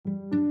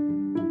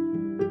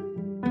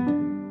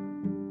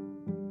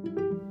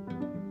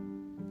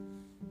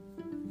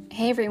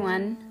Hey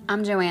everyone,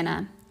 I'm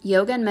Joanna,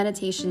 yoga and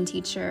meditation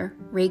teacher,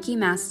 Reiki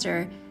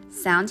master,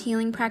 sound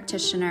healing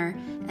practitioner,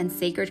 and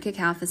sacred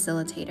cacao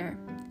facilitator.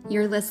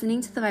 You're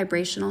listening to the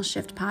Vibrational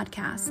Shift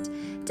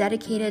podcast,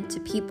 dedicated to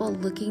people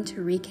looking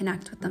to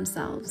reconnect with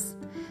themselves.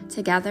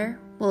 Together,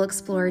 we'll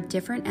explore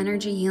different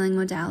energy healing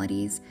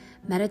modalities,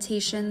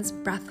 meditations,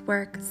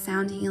 breathwork,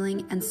 sound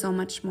healing, and so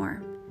much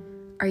more.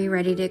 Are you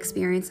ready to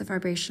experience a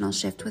vibrational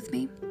shift with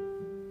me?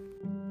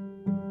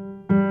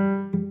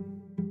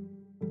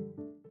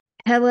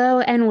 Hello,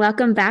 and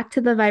welcome back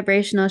to the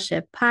Vibrational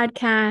Shift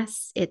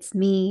podcast. It's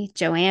me,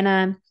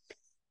 Joanna.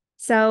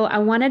 So I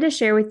wanted to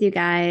share with you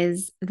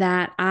guys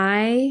that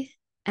I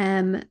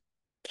am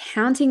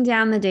counting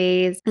down the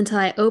days until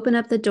I open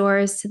up the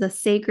doors to the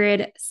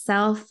sacred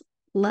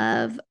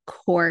self-love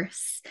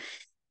course.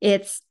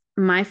 It's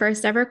my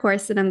first ever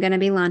course that I'm going to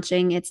be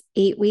launching. It's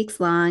 8 weeks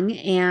long,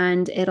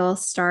 and it'll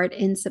start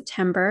in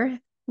September,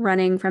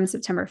 running from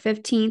September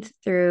 15th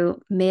through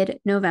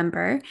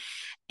mid-November.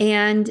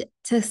 And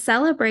to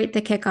celebrate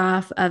the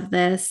kickoff of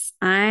this,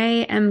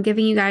 I am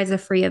giving you guys a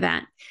free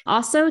event.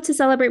 Also to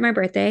celebrate my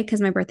birthday,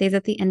 because my birthday is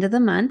at the end of the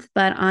month,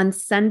 but on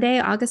Sunday,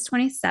 August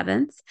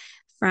 27th,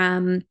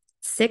 from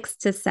 6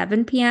 to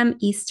 7 p.m.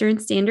 Eastern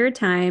Standard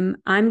Time,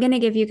 I'm going to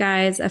give you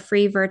guys a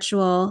free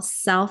virtual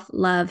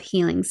self-love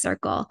healing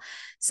circle.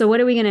 So what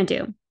are we going to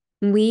do?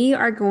 We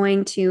are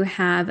going to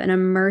have an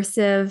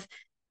immersive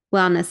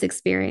wellness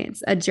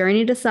experience, a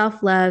journey to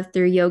self-love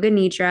through yoga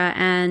nidra,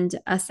 and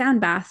a sound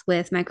bath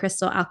with my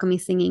crystal alchemy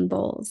singing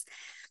bowls.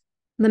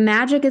 The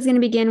magic is going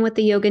to begin with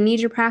the yoga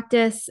nidra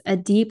practice, a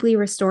deeply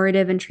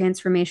restorative and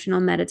transformational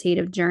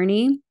meditative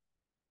journey.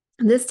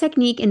 This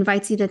technique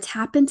invites you to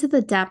tap into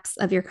the depths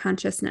of your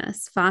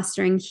consciousness,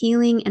 fostering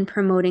healing and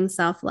promoting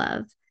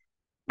self-love.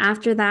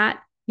 After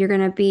that, you're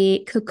going to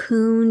be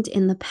cocooned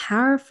in the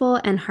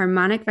powerful and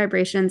harmonic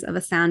vibrations of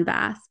a sound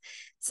bath.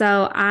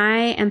 So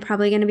I am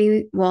probably going to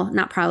be,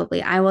 not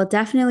probably, I will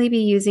definitely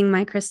be using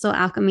my crystal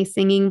alchemy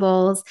singing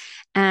bowls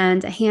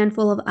and a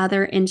handful of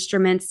other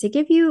instruments to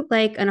give you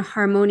like an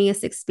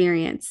harmonious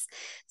experience.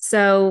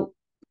 So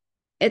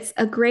it's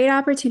a great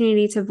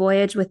opportunity to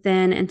voyage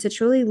within and to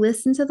truly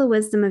listen to the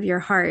wisdom of your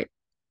heart.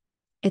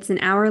 It's an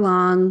hour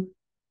long.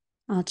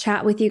 I'll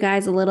chat with you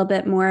guys a little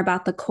bit more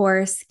about the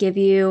course, give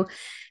you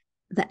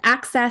the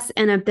access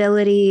and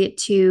ability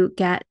to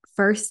get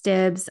first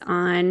dibs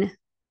on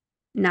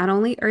not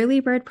only early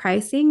bird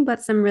pricing,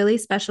 but some really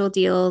special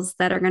deals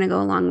that are going to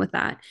go along with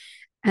that.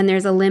 And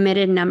there's a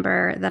limited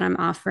number that I'm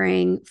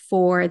offering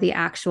for the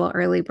actual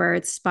early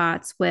bird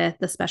spots with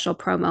the special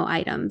promo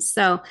items.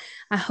 So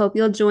I hope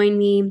you'll join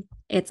me.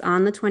 It's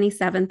on the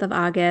 27th of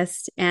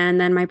August.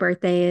 And then my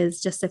birthday is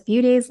just a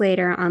few days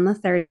later on the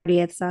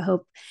 30th. So I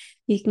hope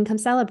you can come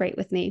celebrate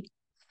with me.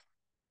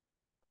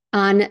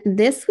 On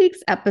this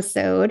week's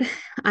episode,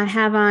 I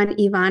have on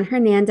Yvonne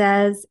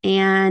Hernandez,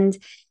 and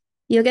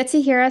you'll get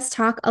to hear us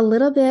talk a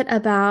little bit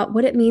about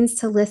what it means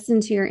to listen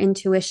to your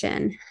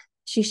intuition.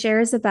 She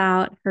shares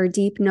about her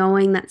deep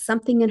knowing that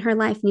something in her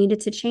life needed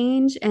to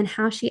change and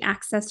how she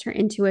accessed her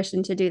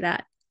intuition to do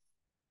that.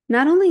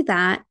 Not only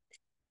that,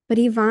 but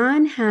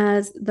Yvonne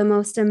has the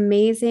most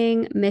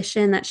amazing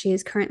mission that she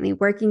is currently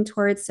working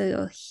towards. So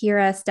you'll hear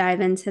us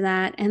dive into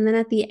that. And then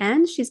at the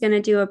end, she's going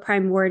to do a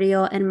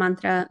primordial and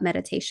mantra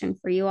meditation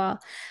for you all.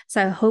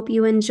 So I hope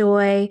you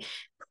enjoy.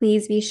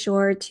 Please be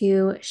sure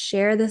to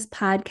share this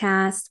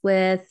podcast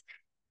with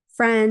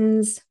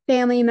friends,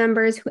 family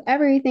members,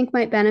 whoever you think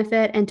might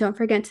benefit. And don't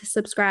forget to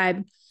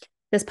subscribe.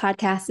 This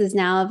podcast is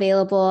now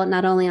available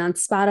not only on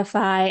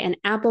Spotify and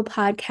Apple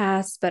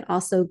Podcasts, but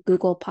also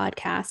Google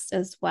Podcasts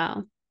as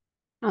well.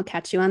 I'll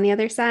catch you on the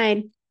other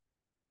side.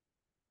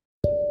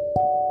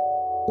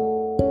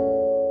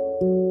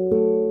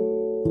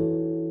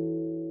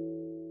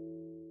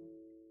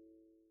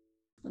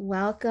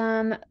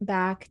 Welcome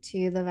back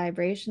to the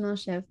Vibrational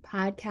Shift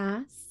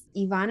podcast.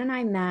 Yvonne and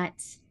I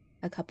met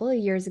a couple of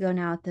years ago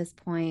now at this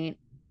point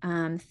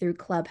through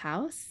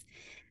Clubhouse.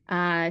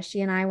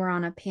 She and I were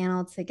on a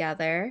panel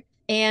together.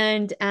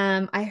 And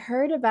I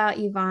heard about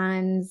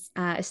Yvonne's,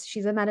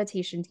 she's a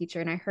meditation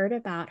teacher, and I heard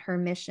about her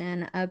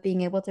mission of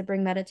being able to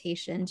bring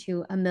meditation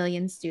to 1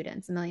 million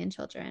students, 1 million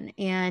children.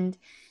 And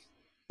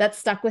that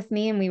stuck with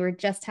me. And we were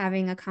just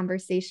having a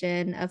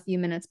conversation a few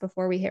minutes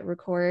before we hit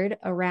record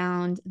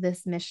around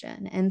this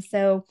mission. And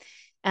so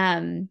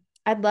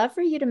I'd love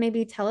for you to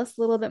maybe tell us a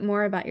little bit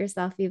more about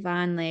yourself,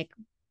 Yvonne, like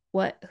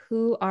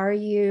who are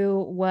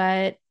you,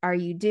 what are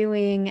you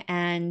doing,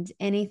 and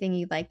anything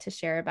you'd like to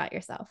share about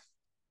yourself.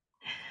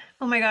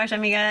 Oh my gosh,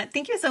 Amiga,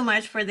 thank you so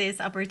much for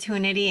this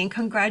opportunity and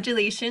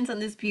congratulations on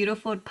this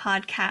beautiful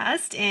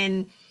podcast.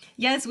 And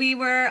yes, we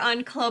were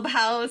on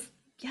Clubhouse.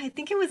 Yeah, I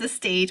think it was a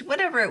stage,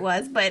 whatever it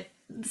was, but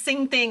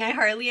same thing. I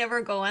hardly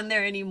ever go on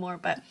there anymore,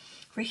 but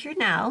we're here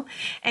now.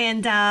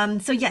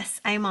 And so yes,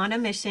 I'm on a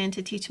mission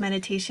to teach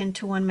meditation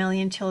to 1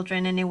 million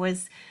children. And it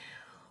was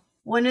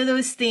one of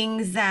those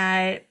things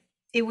that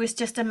it was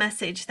just a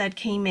message that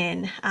came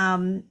in.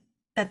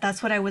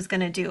 That's what I was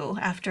going to do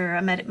after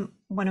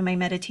one of my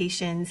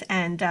meditations.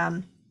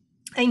 And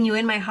I knew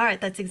in my heart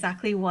that's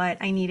exactly what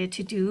I needed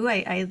to do.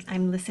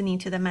 I'm listening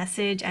to the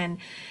message, and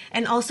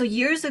also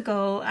years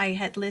ago I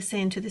had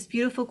listened to this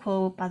beautiful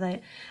quote by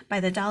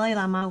the Dalai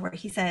Lama where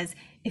he says,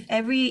 "If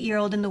every year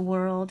old in the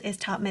world is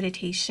taught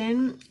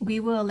meditation, we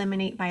will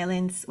eliminate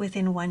violence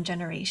within one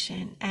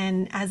generation."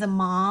 And as a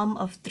mom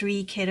of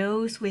three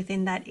kiddos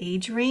within that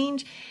age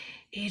range,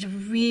 it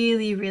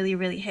really, really,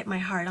 really hit my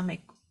heart. I'm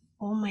like,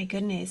 oh my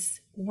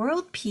goodness,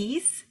 world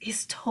peace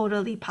is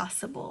totally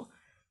possible.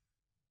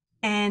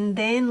 And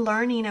then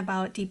learning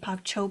about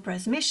Deepak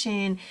Chopra's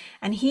mission,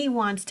 and he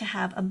wants to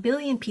have 1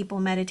 billion people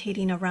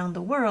meditating around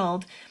the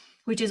world,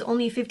 which is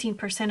only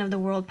 15% of the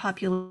world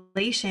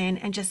population,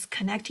 and just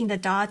connecting the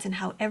dots and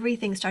how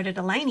everything started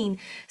aligning.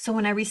 So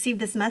when I received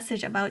this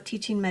message about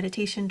teaching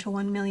meditation to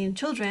 1 million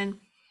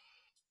children,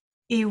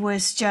 it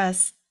was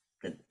just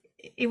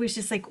it was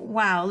just like,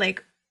 wow,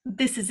 like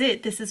this is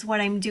it. This is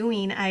what I'm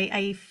doing.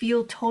 I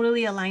feel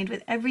totally aligned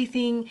with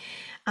everything.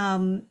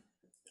 Um,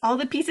 all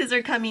the pieces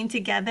are coming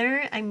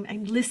together.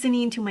 I'm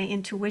listening to my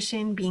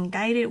intuition, being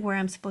guided where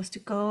I'm supposed to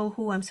go,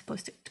 who I'm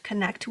supposed to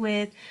connect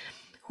with,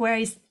 where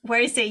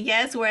I say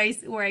yes, where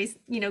I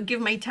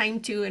give my time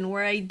to, and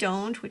where I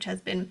don't, which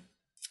has been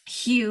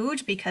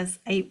huge because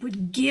I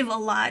would give a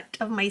lot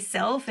of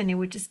myself and it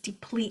would just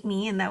deplete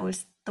me, and that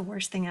was the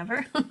worst thing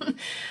ever.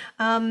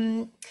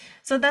 um,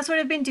 so that's what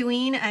I've been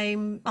doing.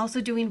 I'm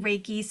also doing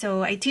Reiki.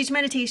 So I teach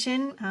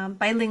meditation,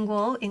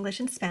 bilingual,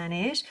 English and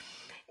Spanish,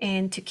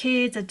 and to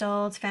kids,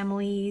 adults,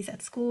 families,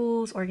 at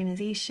schools,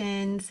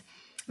 organizations,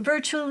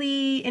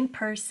 virtually, in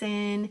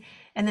person.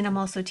 And then I'm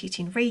also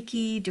teaching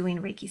Reiki, doing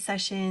Reiki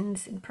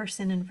sessions in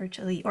person and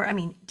virtually, or I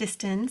mean,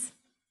 distance.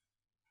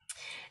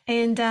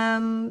 And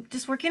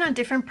just working on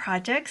different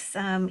projects,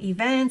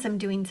 events. I'm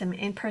doing some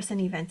in-person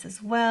events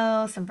as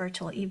well, some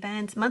virtual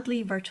events,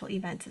 monthly virtual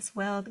events as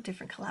well,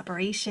 different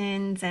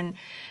collaborations. And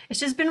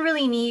it's just been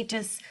really neat,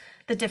 just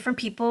the different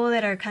people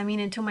that are coming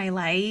into my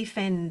life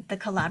and the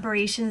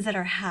collaborations that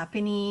are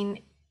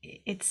happening.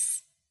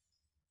 It's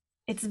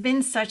it's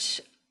been such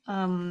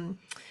a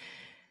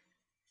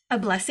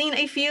blessing,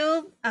 I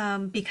feel,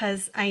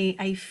 because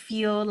I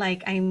feel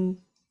like I'm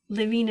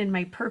living in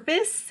my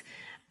purpose.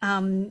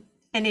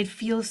 And it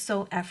feels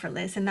so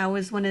effortless. And that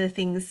was one of the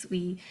things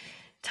we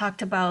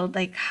talked about,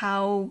 like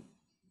how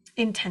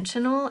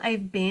intentional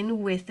I've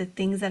been with the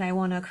things that I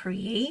want to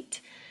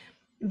create,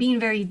 being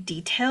very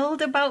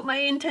detailed about my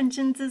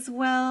intentions as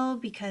well,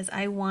 because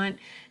I want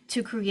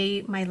to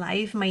create my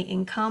life, my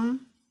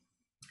income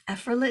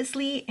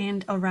effortlessly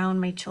and around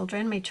my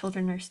children. My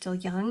children are still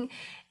young.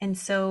 And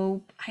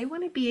so I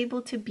want to be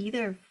able to be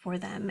there for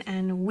them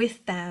and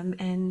with them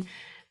and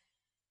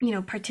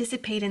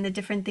participate in the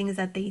different things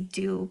that they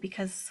do,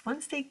 because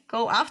once they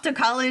go off to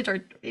college,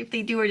 or if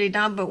they do or they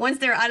don't, but once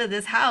they're out of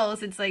this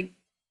house, it's like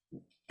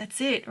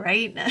that's it,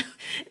 right?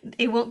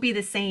 It won't be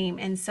the same.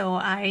 And so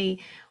I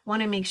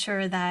want to make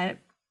sure that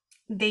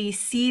they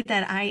see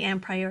that I am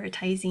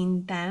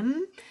prioritizing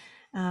them,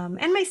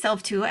 and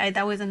myself too.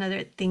 That was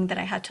another thing that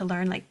I had to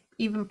learn, like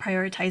even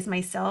prioritize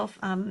myself.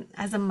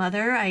 As a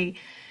mother, I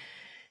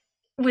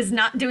was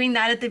not doing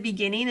that at the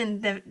beginning,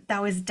 and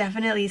that was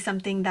definitely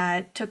something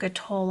that took a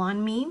toll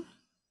on me.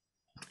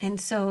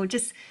 And so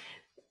just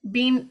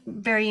being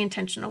very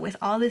intentional with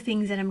all the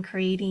things that I'm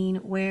creating,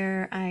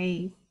 where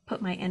I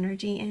put my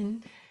energy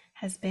in,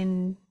 has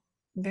been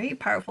very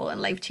powerful and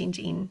life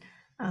changing,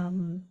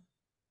 um,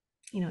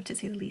 to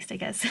say the least, I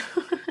guess.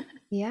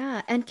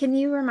 Yeah. And can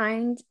you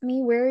remind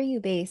me, where are you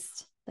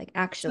based? Like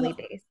actually So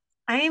based?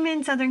 I am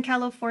in Southern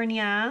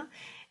California,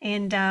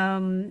 and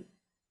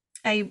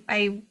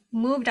I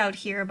moved out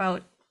here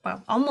about,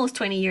 well, almost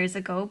 20 years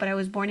ago, but I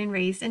was born and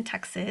raised in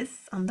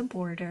Texas on the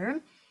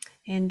border.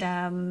 And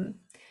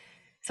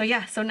so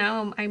yeah, so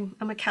now I'm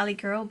a Cali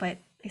girl, but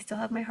I still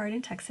have my heart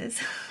in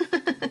Texas.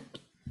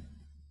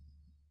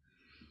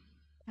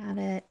 Got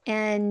it.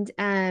 And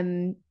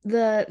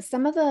the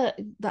some of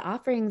the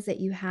offerings that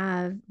you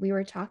have, we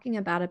were talking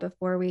about it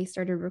before we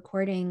started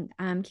recording.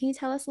 Can you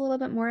tell us a little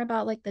bit more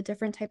about like the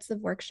different types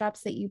of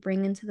workshops that you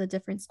bring into the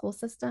different school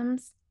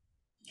systems?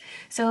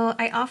 So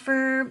I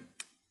offer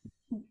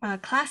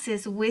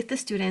classes with the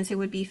students. It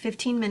would be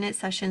 15-minute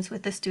sessions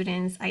with the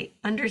students. I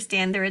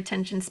understand their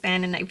attention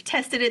span, and I've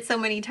tested it so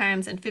many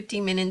times, and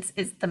 15 minutes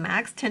is the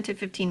max. 10 to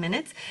 15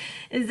 minutes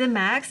is the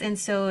max. And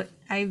so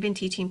I've been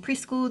teaching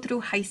preschool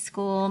through high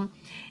school,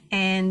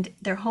 and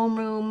their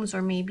homerooms,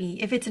 or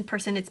maybe if it's in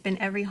person, it's been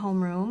every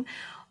homeroom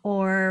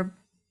or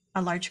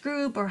a large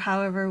group, or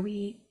however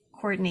we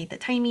coordinate the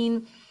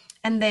timing.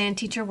 And then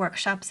teacher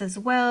workshops as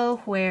well,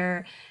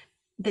 where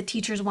the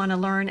teachers want to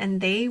learn and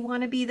they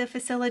want to be the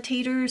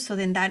facilitators. So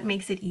then that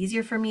makes it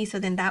easier for me. So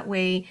then that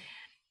way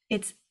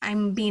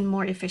I'm being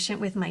more efficient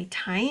with my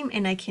time,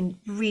 and I can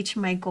reach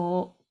my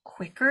goal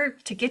quicker.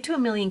 To get to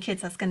 1 million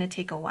kids, that's going to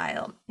take a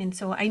while. And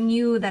so I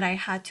knew that I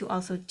had to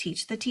also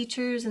teach the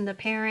teachers and the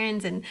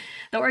parents and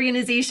the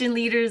organization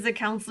leaders, the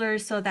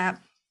counselors, so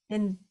that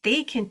then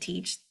they can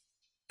teach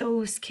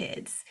those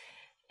kids,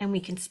 and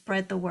we can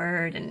spread the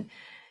word and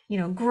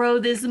grow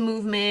this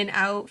movement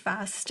out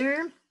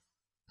faster.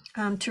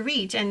 to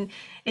reach. And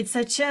it's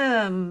such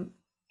a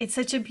it's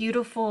such a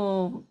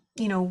beautiful,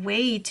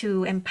 way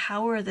to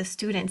empower the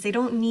students. They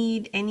don't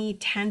need any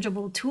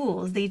tangible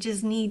tools. They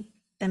just need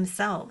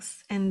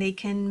themselves, and they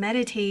can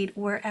meditate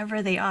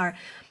wherever they are,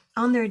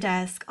 on their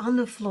desk, on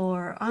the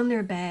floor, on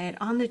their bed,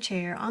 on the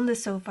chair, on the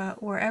sofa,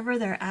 wherever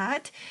they're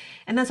at.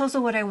 And that's also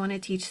what I want to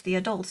teach the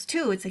adults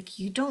too. It's like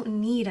you don't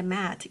need a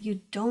mat,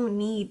 you don't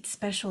need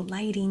special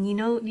lighting, you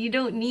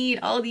don't need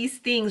all these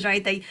things,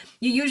 right? That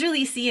you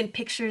usually see in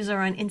pictures or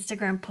on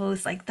Instagram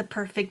posts, like the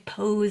perfect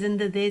pose and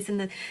the this and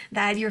the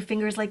that, your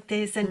fingers like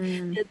this and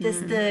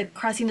Mhm. the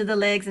crossing of the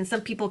legs, and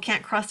some people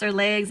can't cross their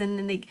legs, and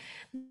then they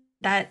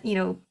that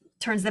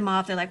turns them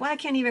off. They're like, well, I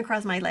can't even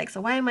cross my legs,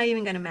 so why am I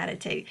even going to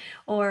meditate?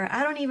 Or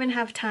I don't even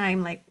have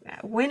time, like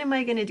when am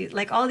I going to do,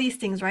 like, all these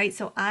things, right?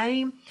 So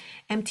I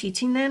am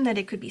teaching them that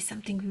it could be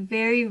something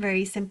very,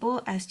 very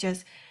simple as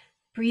just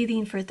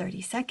breathing for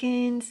 30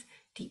 seconds,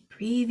 deep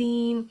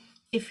breathing.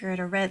 If you're at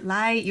a red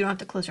light, you don't have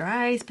to close your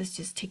eyes, but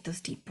just take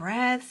those deep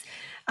breaths.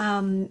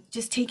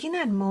 Just taking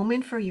that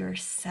moment for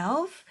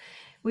yourself,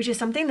 which is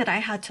something that I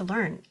had to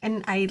learn.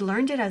 And I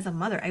learned it as a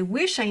mother. I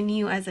wish I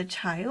knew as a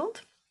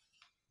child.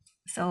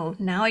 So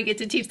now I get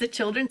to teach the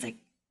children. It's like,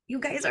 you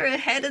guys are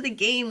ahead of the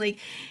game. Like,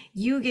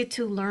 you get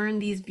to learn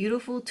these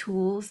beautiful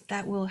tools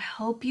that will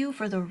help you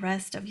for the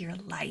rest of your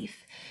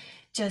life.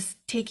 Just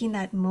taking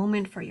that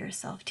moment for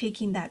yourself,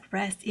 taking that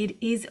rest. It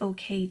is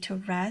okay to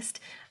rest.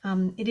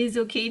 It is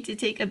okay to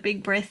take a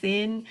big breath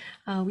in.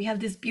 We have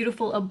this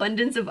beautiful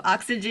abundance of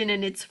oxygen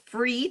and it's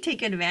free.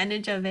 Take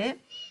advantage of it,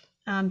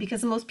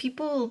 because most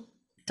people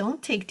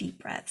don't take deep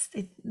breaths.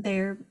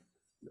 They're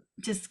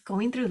just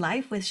going through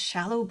life with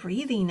shallow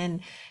breathing, and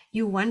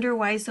you wonder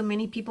why so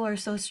many people are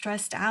so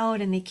stressed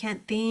out and they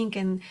can't think,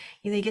 and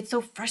they get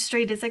so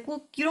frustrated. It's like,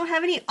 well, you don't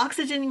have any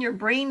oxygen in your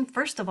brain,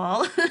 first of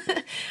all.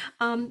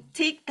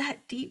 Take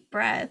that deep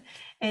breath.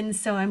 And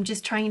so I'm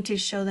just trying to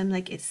show them,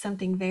 like, it's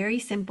something very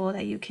simple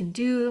that you can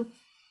do.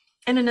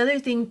 And another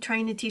thing,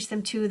 trying to teach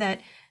them too,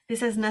 that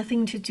this has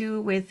nothing to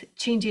do with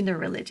changing their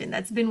religion.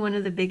 That's been one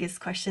of the biggest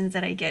questions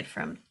that I get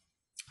from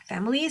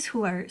families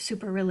who are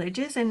super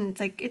religious, and it's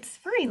like, it's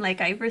fine,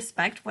 like, I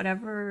respect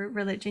whatever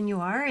religion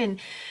you are, and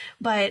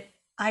but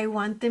I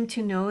want them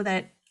to know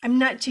that I'm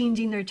not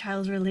changing their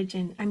child's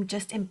religion. I'm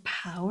just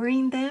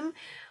empowering them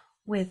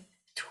with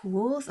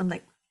tools. I'm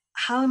like,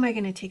 how am I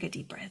going to take a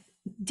deep breath,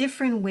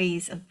 different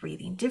ways of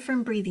breathing,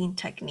 different breathing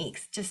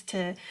techniques, just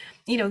to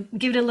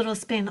give it a little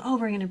spin. Oh,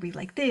 we're going to breathe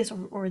like this,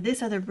 or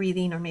this other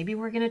breathing, or maybe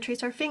we're going to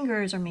trace our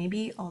fingers, or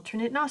maybe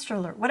alternate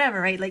nostril, or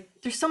whatever, right? Like,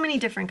 there's so many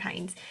different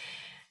kinds.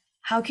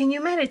 How can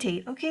you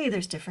meditate? Okay,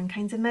 there's different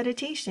kinds of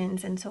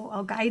meditations. And so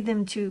I'll guide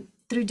them to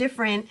through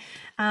different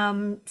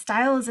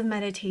styles of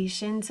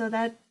meditation so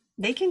that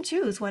they can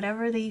choose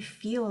whatever they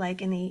feel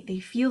like, and they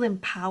feel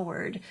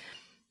empowered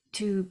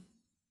to,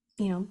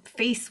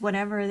 face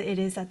whatever it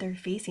is that they're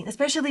facing,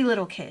 especially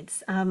little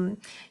kids.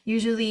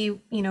 Usually,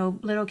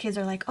 little kids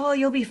are like, oh,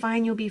 you'll be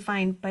fine, you'll be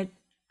fine. But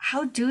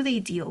how do they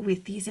deal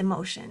with these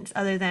emotions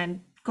other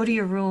than go to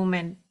your room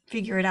and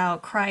figure it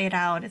out, cry it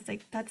out? It's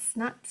like, that's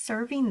not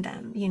serving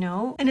them.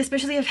 And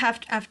especially if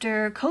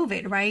after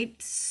COVID, right?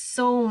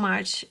 So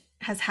much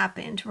has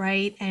happened,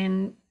 right?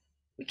 And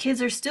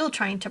kids are still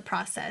trying to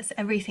process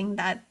everything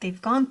that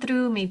they've gone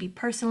through, maybe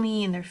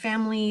personally in their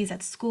families,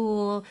 at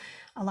school,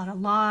 a lot of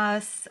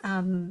loss,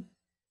 and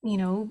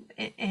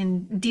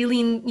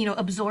dealing,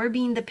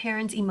 absorbing the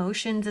parents'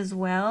 emotions as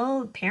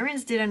well.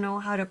 Parents didn't know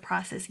how to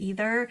process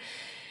either.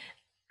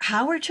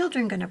 How are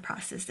children going to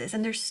process this?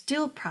 And they're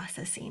still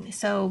processing.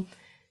 So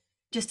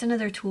just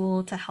another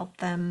tool to help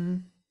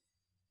them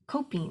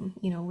coping,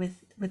 with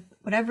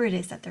whatever it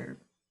is that they're,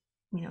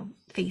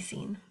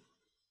 facing.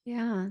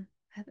 Yeah,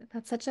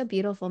 that's such a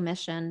beautiful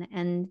mission.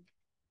 And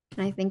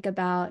I think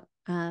about,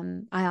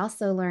 I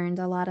also learned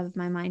a lot of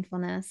my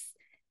mindfulness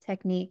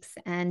techniques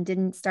and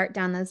didn't start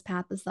down this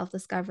path of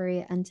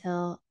self-discovery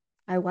until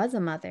I was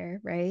a mother,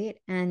 right?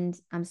 And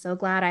I'm so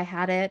glad I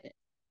had it,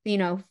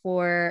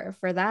 for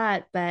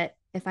that. But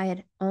if I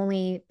had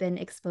only been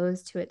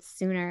exposed to it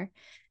sooner,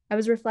 I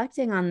was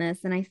reflecting on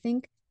this, and I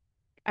think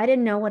I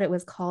didn't know what it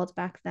was called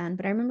back then,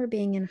 but I remember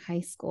being in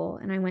high school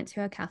and I went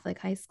to a Catholic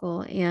high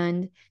school,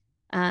 and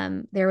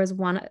there was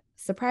one,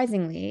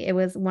 surprisingly, it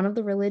was one of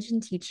the religion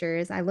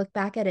teachers. I look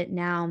back at it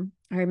now.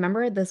 I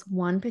remember this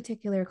one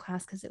particular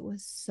class because it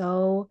was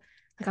so,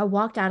 like, I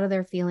walked out of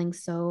there feeling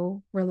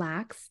so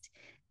relaxed.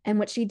 And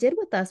what she did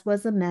with us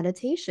was a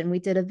meditation. We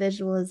did a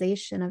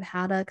visualization of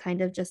how to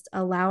kind of just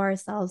allow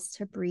ourselves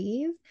to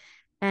breathe.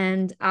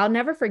 And I'll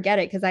never forget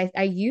it because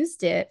I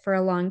used it for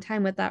a long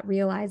time without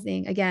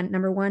realizing. Again,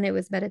 number one, it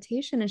was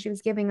meditation, and she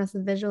was giving us a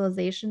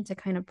visualization to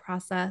kind of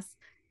process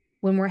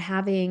when we're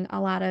having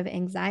a lot of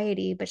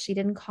anxiety, but she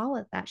didn't call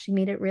it that. She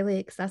made it really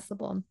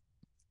accessible.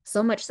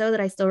 So much so that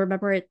I still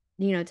remember it,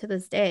 to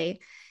this day.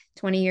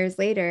 20 years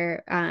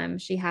later,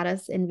 she had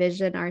us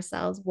envision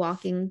ourselves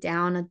walking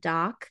down a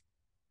dock,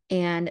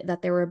 and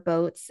that there were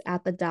boats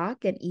at the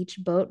dock, and each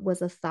boat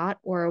was a thought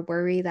or a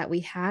worry that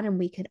we had, and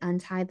we could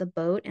untie the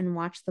boat and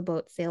watch the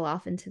boat sail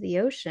off into the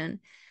ocean.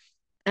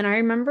 And I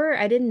remember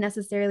I didn't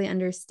necessarily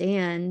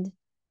understand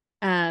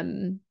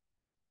um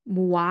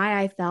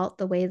why I felt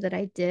the way that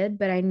I did,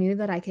 but I knew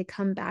that I could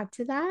come back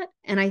to that.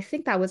 And I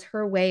think that was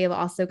her way of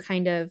also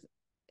kind of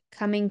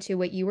coming to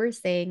what you were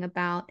saying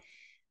about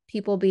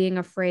people being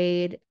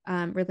afraid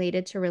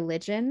related to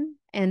religion.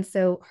 And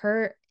so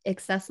her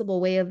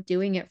accessible way of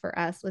doing it for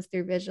us was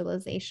through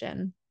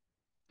visualization.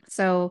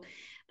 So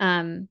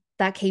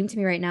that came to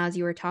me right now as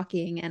you were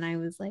talking, and I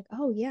was like,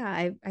 oh,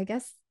 yeah, I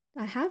guess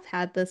I have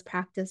had this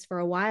practice for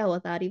a while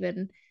without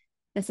even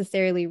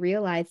necessarily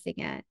realizing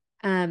it.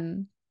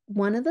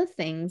 One of the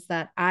things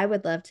that I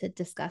would love to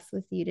discuss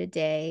with you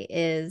today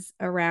is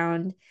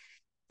around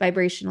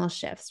vibrational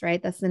shifts,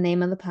 right? That's the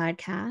name of the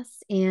podcast.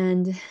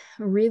 And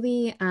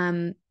really,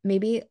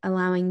 maybe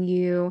allowing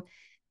you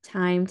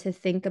time to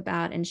think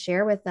about and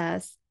share with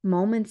us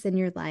moments in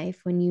your life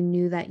when you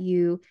knew that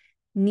you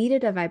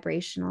needed a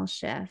vibrational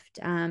shift.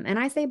 And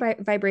I say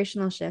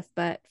vibrational shift,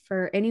 but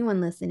for anyone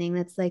listening,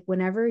 that's like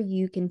whenever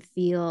you can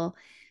feel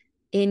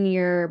in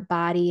your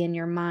body and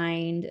your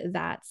mind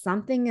that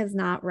something is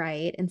not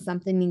right and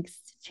something needs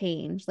to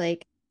change.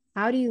 Like,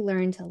 how do you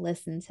learn to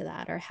listen to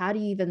that, or how do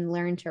you even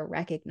learn to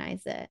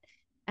recognize it?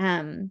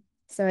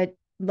 So I'd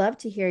love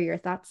to hear your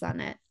thoughts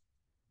on it.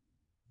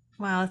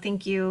 Wow,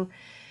 thank you.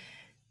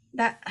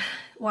 That,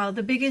 wow,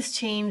 the biggest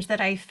change that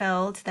I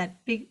felt,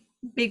 that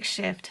big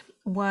shift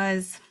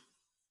was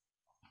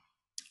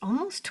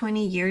almost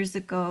 20 years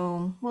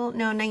ago. Well,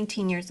 no,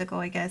 19 years ago,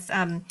 I guess.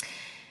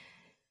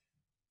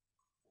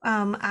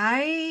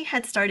 I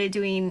had started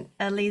doing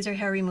a laser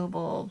hair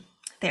removal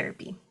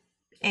therapy.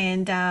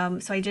 And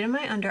so I did it in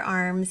my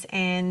underarms,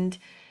 and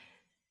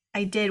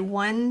I did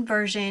one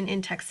version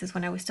in Texas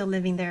when I was still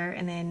living there.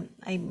 And then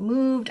I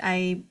moved,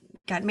 I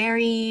got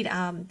married,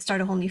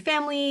 started a whole new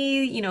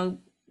family,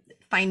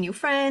 find new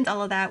friends,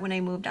 all of that when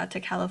I moved out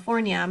to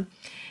California.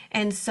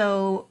 And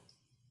so,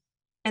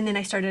 and then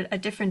I started a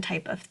different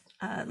type of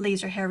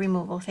laser hair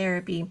removal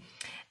therapy.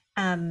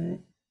 Um,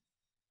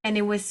 and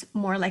it was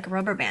more like a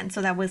rubber band.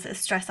 So that was a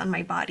stress on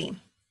my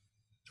body.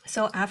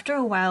 So after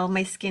a while,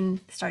 my skin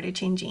started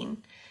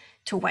changing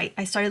to white.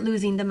 I started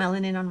losing the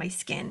melanin on my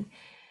skin.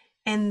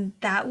 And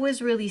that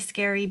was really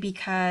scary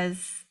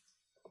because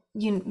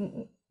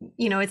you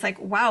it's like,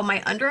 wow, my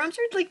underarms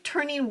are like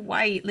turning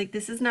white. Like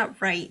this is not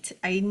right.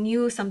 I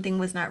knew something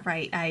was not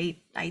right.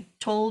 I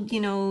told,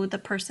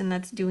 the person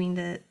that's doing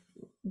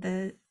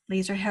the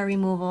laser hair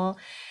removal,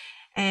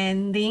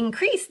 and they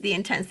increased the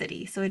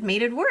intensity. So it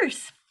made it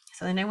worse.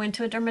 So then I went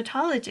to a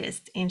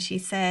dermatologist, and she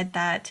said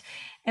that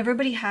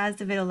everybody has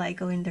the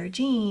vitiligo in their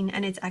gene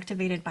and it's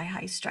activated by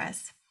high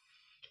stress.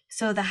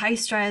 So the high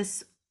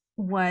stress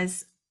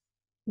was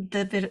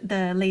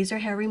the laser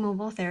hair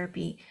removal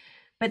therapy.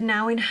 But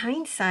now in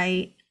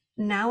hindsight,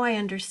 now I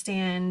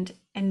understand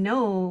and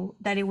know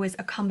that it was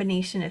a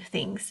combination of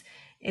things.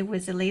 It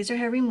was the laser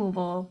hair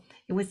removal.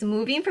 It was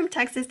moving from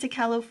Texas to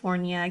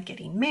California,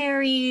 getting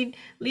married,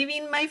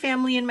 leaving my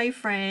family and my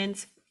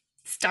friends,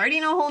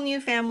 starting a whole new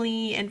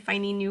family and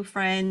finding new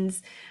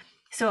friends.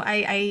 So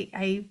it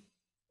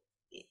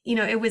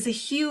was a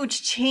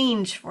huge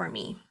change for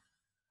me,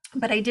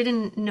 but I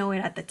didn't know it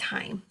at the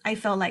time. I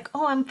felt like,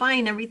 oh, I'm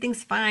fine.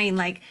 Everything's fine.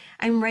 Like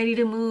I'm ready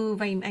to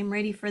move. I'm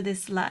ready for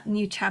this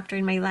new chapter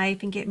in my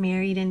life and get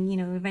married and,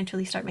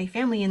 eventually start my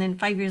family. And then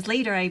 5 years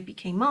later, I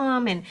became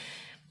mom, and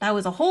that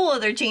was a whole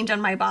other change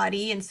on my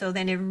body. And so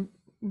then it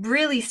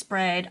really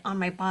spread on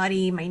my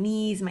body, my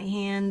knees, my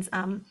hands,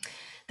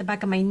 the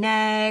back of my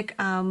neck.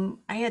 I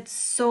had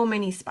so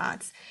many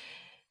spots.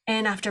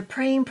 And after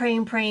praying,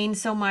 praying, praying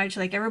so much,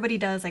 like everybody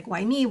does, like,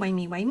 why me, why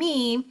me, why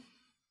me?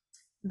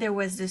 There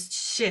was this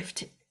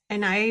shift,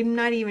 and I'm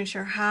not even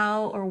sure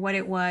how or what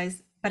it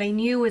was, but I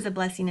knew it was a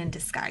blessing in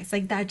disguise.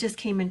 Like that just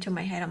came into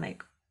my head. I'm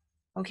like,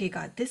 okay,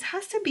 God, this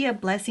has to be a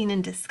blessing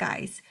in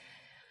disguise.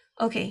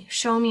 Okay,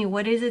 show me,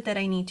 what is it that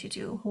I need to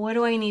do? What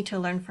do I need to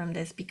learn from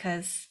this?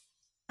 Because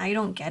I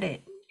don't get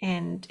it.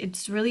 And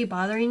it's really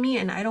bothering me,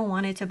 and I don't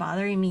want it to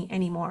bother me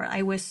anymore.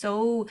 I was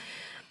so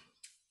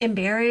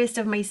embarrassed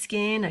of my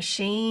skin,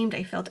 ashamed.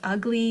 I felt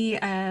ugly.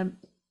 I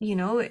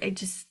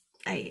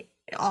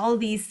all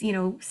these,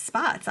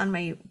 spots on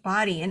my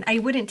body, and I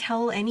wouldn't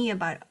tell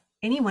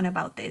anyone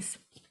about this.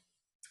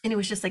 And it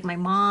was just like my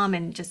mom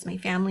and just my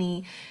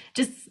family,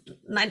 just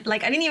not,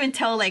 like I didn't even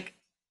tell like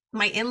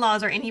my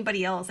in-laws or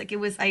anybody else. Like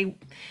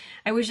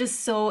I was just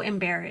so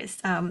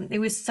embarrassed. It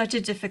was such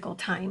a difficult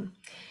time.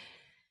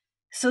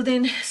 So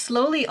then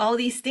slowly all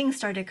these things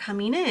started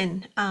coming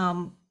in.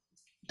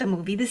 The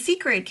movie The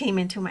Secret came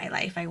into my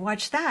life. I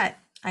watched that.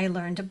 I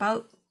learned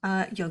about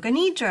yoga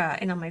nidra,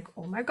 and I'm like,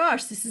 oh my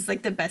gosh, this is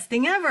like the best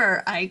thing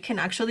ever. I can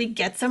actually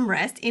get some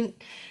rest and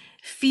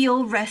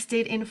feel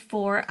rested in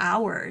 4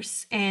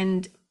 hours.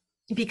 And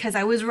because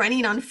I was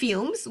running on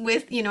fumes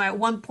with, at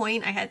one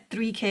point I had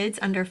 3 kids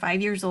under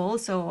 5 years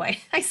old, so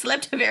I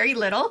slept very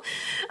little.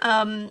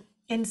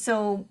 And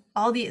so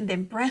all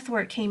then breath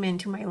work came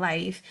into my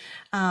life,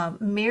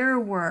 mirror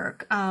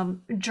work,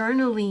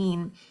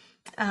 journaling,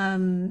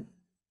 um,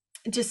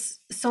 just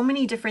so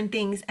many different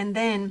things. And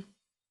then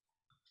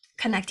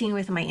connecting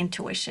with my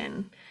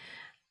intuition,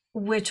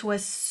 which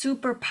was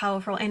super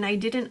powerful. And I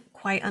didn't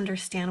quite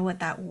understand what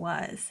that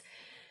was.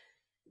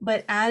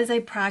 But as I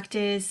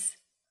practiced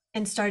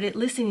and started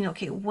listening,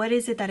 okay, what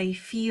is it that I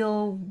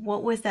feel?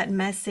 What was that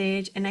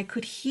message? And I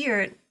could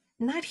hear,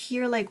 not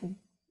hear like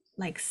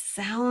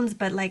sounds,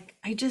 but like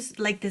I just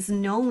like this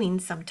knowing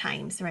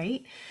sometimes,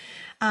 right?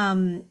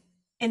 Um,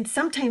 and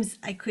sometimes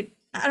I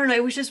don't know,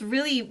 it was just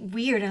really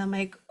weird. And I'm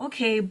like,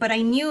 okay, but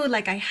I knew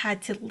like I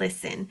had to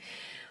listen.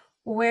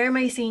 Where am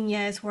I saying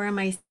yes? Where am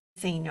I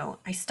saying no?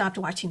 I stopped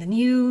watching the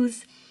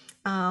news.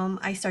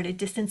 I started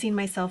distancing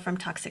myself from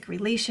toxic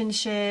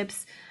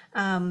relationships,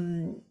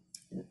 um,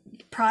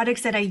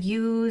 products that I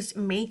used,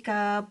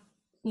 makeup,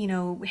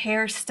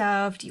 hair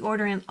stuff,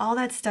 deodorant, all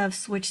that stuff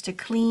switched to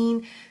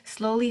clean.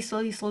 Slowly,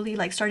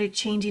 like started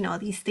changing all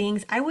these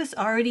things. I was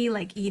already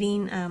like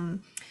eating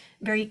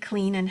very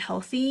clean and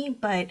healthy,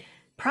 but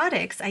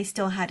products I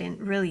still hadn't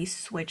really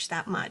switched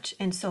that much.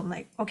 And so I'm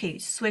like, okay,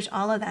 switch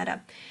all of that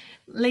up.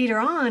 Later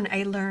on,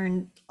 I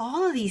learned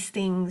all of these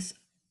things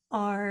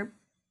are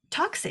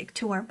toxic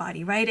to our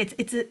body, right?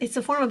 It's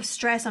a form of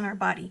stress on our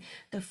body.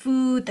 The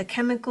food, the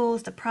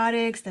chemicals, the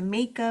products, the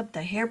makeup,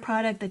 the hair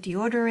product, the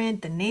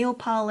deodorant, the nail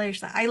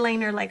polish, the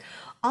eyeliner, like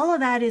all of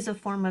that is a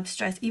form of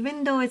stress,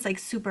 even though it's like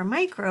super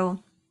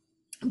micro,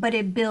 but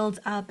it builds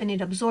up and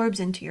it absorbs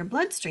into your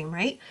bloodstream,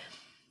 right?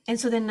 And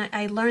so then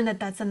I learned that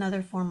that's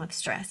another form of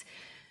stress.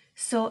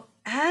 So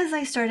as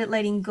I started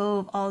letting go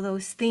of all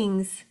those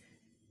things,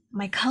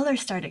 my color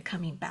started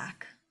coming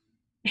back.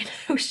 And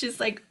I was just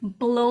like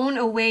blown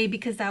away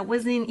because that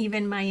wasn't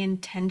even my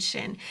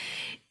intention.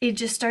 It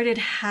just started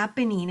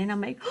happening. And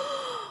I'm like,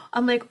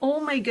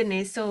 oh my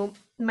goodness. So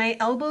my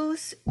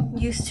elbows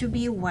used to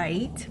be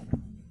white.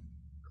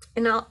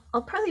 And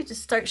I'll probably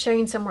just start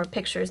sharing some more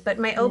pictures, but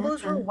my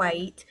elbows were Yeah.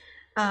 white.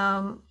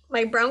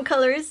 My brown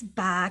color is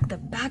back. The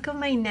back of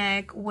my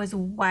neck was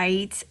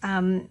white.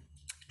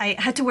 I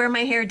had to wear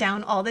my hair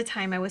down all the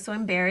time. I was so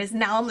embarrassed.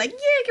 Now I'm like, yeah,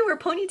 I can wear a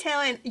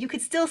ponytail, and you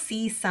could still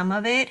see some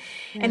of it.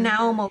 And Yeah.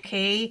 now I'm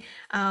okay.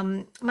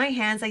 My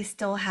hands, I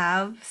still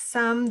have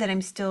some that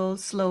I'm still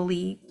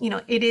slowly,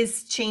 it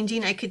is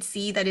changing. I could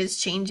see that it's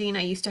changing.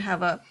 I used to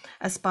have a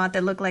spot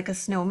that looked like a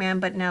snowman,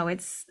 but now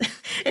it's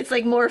it's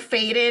like more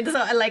faded. So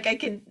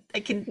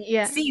I can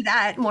Yeah. see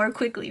that more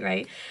quickly,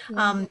 right?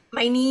 Yeah.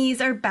 My knees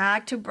are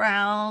back to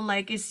brown.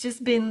 Like it's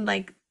just been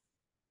like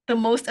the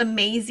most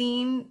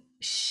amazing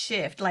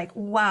shift. Like,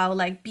 wow,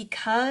 like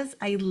because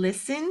I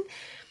listen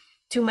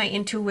to my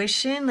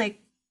intuition,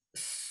 like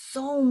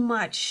so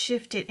much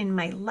shifted in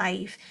my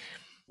life.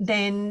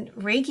 Then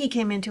Reiki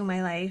came into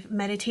my life,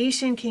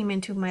 meditation came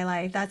into my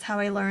life. That's how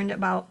I learned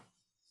about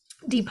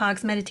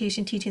Deepak's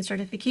meditation teaching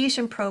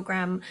certification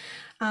program.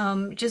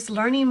 Just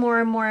learning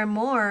more and more and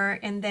more.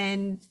 And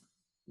then,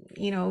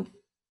 you know,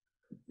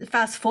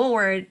 fast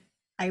forward,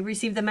 I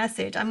received the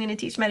message, I'm going to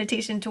teach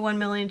meditation to 1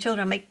 million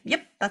children. I'm like,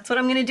 yep, that's what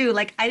I'm going to do.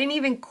 Like, I didn't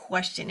even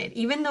question it,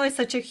 even though it's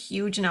such a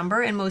huge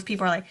number. And most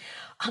people are like,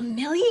 1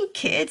 million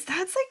kids?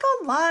 That's like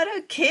a lot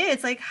of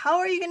kids. Like, how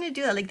are you going to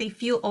do that? Like, they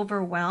feel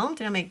overwhelmed.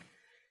 And I'm like,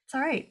 it's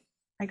all right.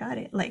 I got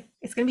it. Like,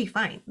 it's going to be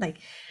fine. Like,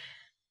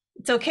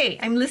 it's okay.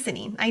 I'm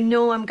listening. I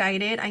know I'm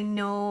guided. I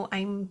know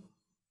I'm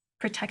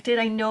protected.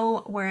 I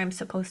know where I'm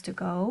supposed to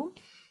go,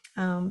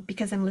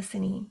 because I'm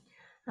listening.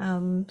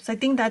 So I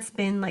think that's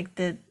been like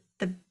the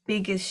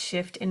biggest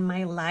shift in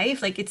my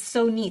life. Like it's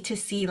so neat to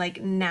see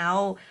like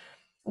now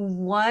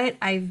what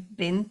I've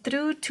been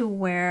through to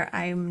where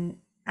I'm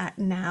at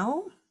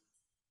now,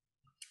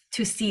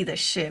 to see the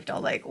shift.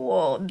 I'm like,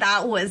 whoa,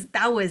 that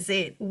was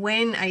it.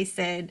 When I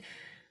said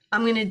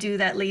I'm gonna do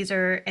that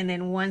laser, and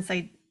then once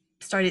I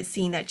started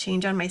seeing that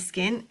change on my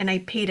skin and I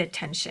paid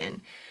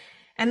attention.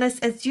 And that's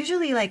it's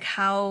usually like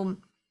how,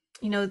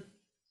 you know,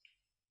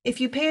 if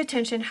you pay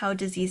attention how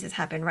diseases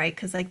happen, right?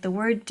 Because like the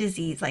word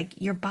disease,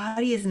 like your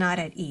body is not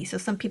at ease. So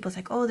some people's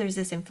like, oh, there's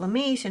this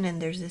inflammation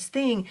and there's this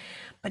thing.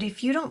 But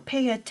if you don't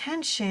pay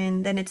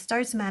attention, then it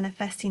starts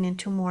manifesting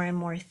into more and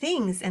more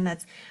things. And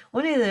that's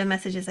one of the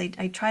messages I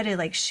try to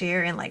like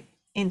share and like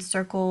in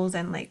circles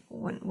and like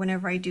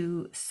whenever I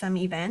do some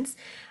events.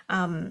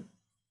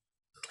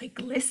 Like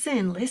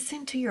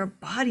listen to your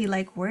body.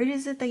 Like where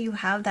is it that you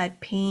have that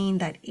pain,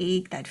 that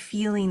ache, that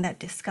feeling, that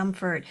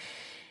discomfort?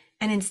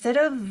 And instead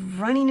of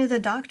running to the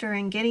doctor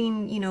and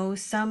getting,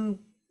 some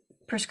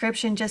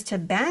prescription just to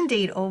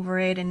band-aid over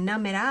it and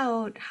numb it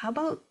out, how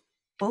about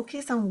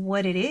focus on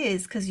what it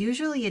is? Because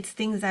usually it's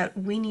things that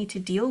we need to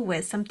deal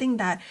with, something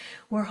that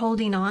we're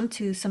holding on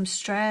to, some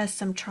stress,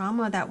 some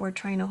trauma that we're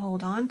trying to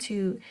hold on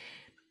to,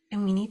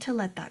 and we need to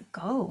let that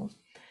go.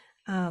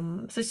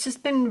 So it's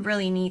just been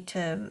really neat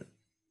to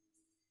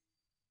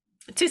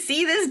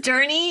see this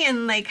journey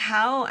and like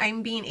how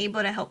I'm being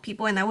able to help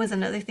people. And that was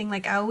another thing.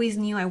 Like I always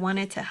knew I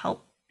wanted to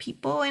help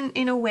people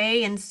in a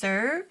way and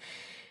serve,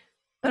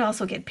 but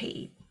also get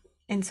paid.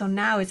 And so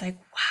now it's like,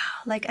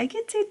 wow, like I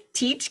get to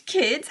teach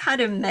kids how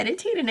to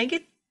meditate and I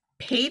get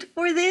paid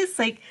for this.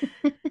 Like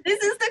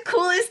this is the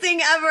coolest thing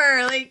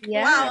ever. Like,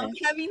 wow, Yeah. I'm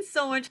having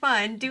so much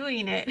fun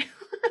doing it.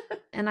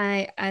 And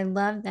I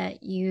love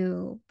that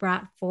you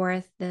brought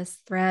forth this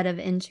thread of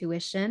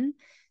intuition,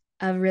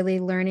 of really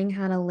learning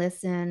how to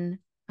listen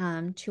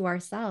to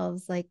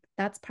ourselves. Like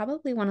that's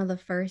probably one of the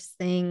first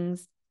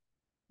things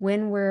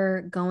when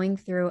we're going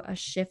through a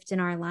shift in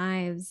our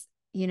lives,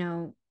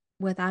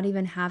 without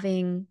even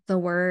having the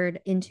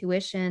word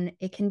intuition,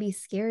 it can be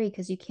scary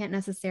because you can't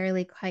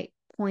necessarily quite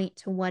point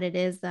to what it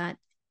is that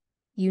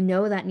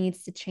that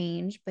needs to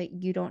change, but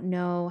you don't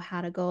know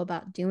how to go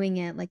about doing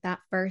it. Like that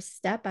first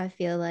step, I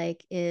feel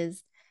like,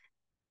 is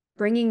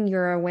bringing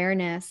your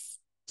awareness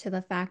to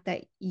the fact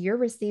that you're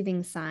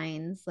receiving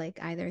signs, like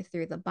either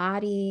through the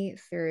body,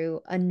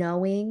 through a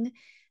knowing,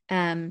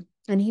 and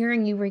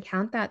hearing you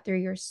recount that through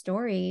your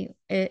story.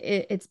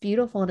 It's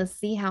beautiful to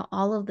see how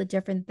all of the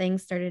different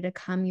things started to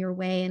come your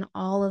way and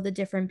all of the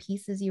different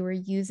pieces you were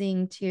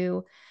using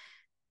to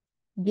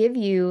give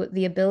you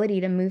the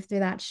ability to move through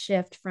that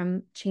shift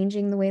from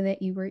changing the way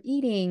that you were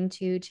eating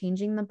to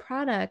changing the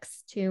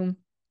products to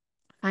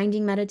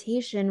finding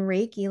meditation,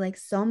 Reiki, like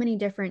so many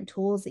different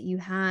tools that you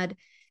had.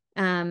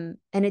 And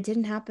it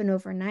didn't happen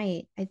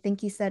overnight. I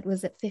think you said,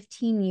 was it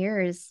 15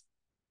 years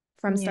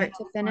from Yeah, start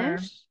to or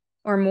finish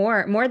or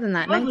more than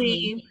that, 19?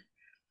 probably,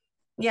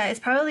 yeah, it's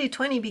probably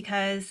 20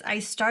 because I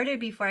started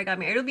before I got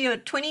married. It'll be a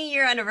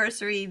 20-year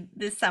anniversary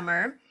this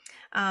summer.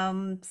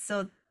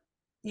 So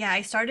yeah,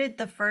 I started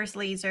the first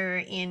laser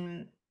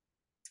in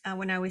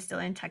when I was still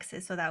in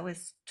Texas. So that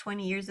was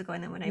 20 years ago.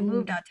 And then when I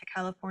moved Mm. out to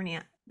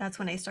California, that's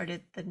when I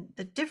started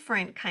the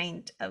different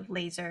kind of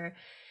laser,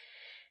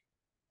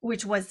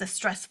 which was the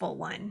stressful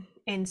one.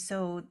 And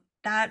so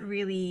that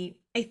really,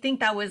 I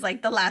think that was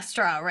like the last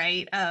straw,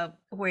 right?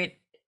 Where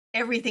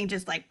everything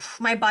just like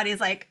my body's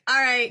like, all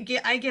right,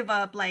 I give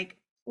up. Like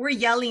we're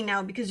yelling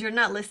now because you're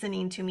not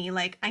listening to me.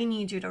 Like I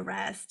need you to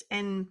rest.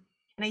 And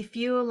I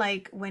feel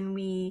like when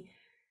we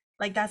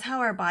like that's how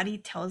our body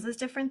tells us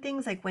different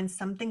things. Like when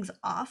something's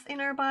off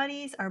in our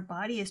bodies, our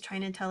body is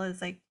trying to tell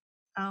us like,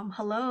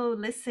 hello,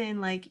 listen,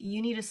 like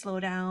you need to slow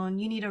down,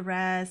 you need to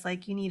rest,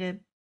 like you need to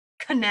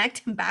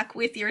connect back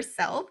with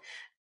yourself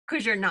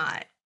because you're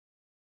not.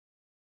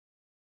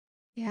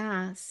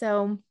 Yeah.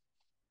 So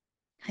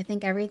I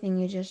think everything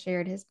you just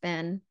shared has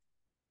been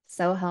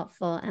so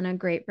helpful and a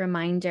great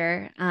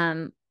reminder.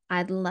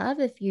 I'd love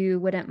if you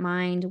wouldn't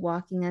mind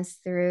walking us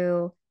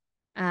through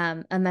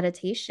a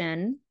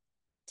meditation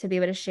to be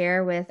able to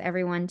share with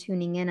everyone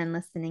tuning in and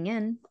listening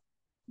in.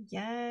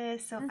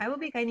 Yes. So Yeah. I will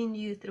be guiding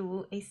you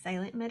through a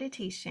silent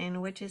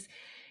meditation, which is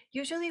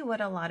usually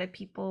what a lot of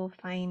people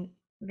find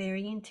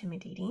very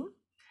intimidating.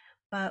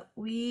 But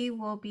we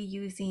will be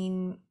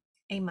using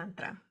a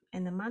mantra,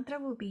 and the mantra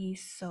will be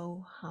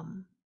so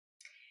hum.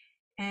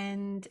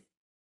 And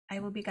I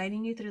will be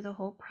guiding you through the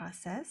whole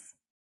process.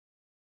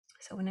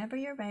 So, whenever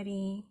you're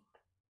ready,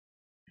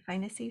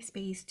 find a safe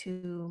space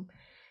to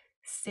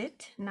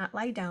sit, not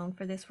lie down.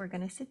 For this, we're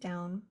going to sit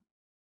down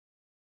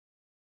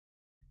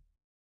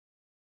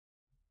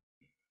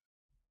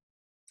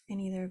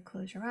and either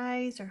close your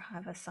eyes or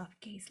have a soft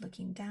gaze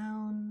looking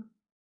down.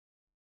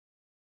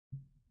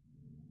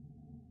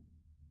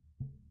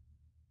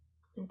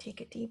 And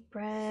take a deep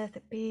breath,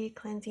 a big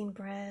cleansing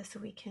breath, so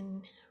we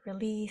can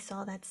release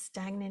all that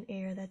stagnant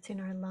air that's in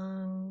our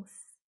lungs,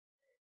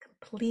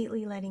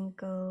 completely letting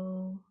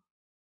go.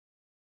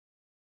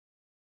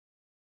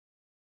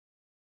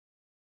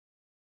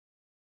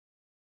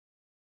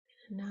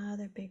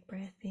 Another big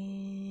breath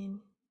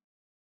in.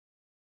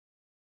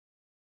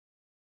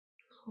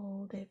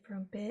 Hold it for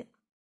a bit.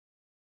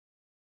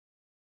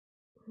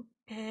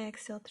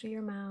 Exhale through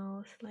your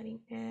mouth, letting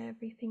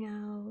everything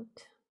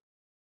out.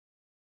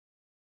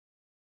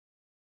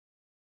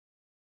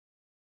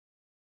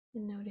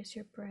 And notice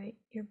your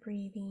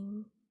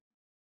breathing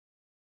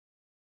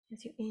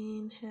as you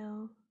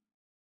inhale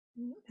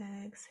and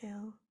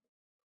exhale,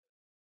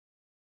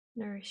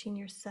 nourishing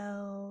your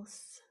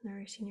cells,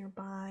 nourishing your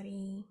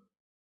body,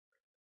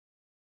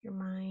 your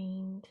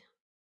mind.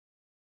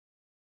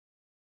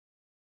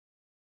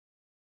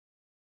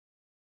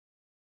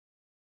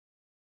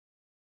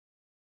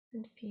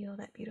 And feel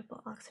that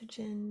beautiful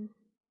oxygen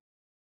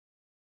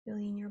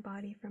filling your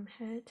body from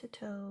head to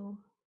toe.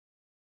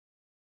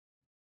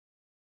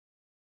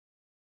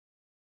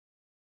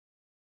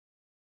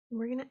 And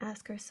we're going to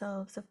ask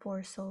ourselves the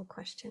four soul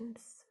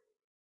questions.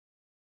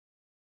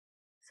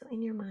 So,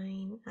 in your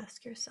mind,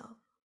 ask yourself,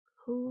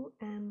 who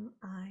am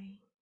I?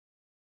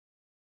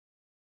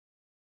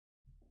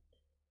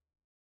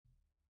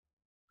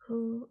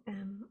 Who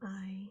am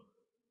I?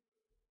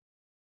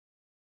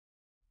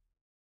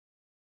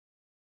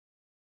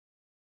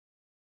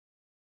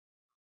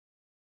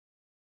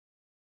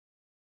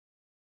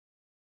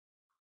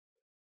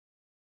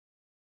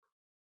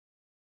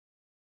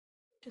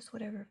 Just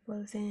whatever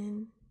flows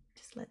in,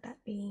 just let that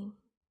be.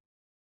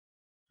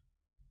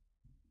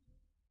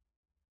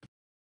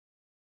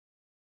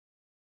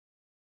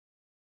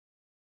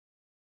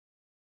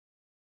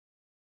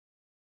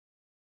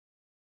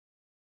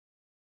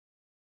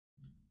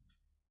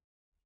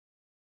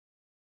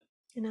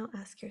 And now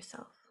ask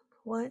yourself,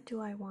 what do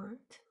I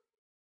want?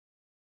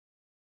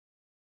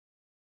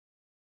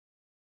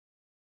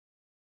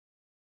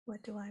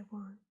 What do I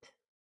want?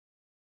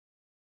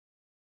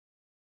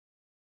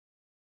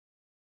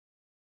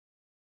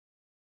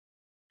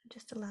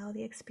 Just allow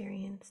the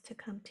experience to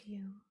come to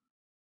you.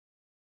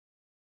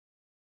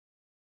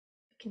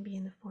 It can be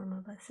in the form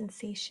of a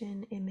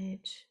sensation,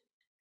 image,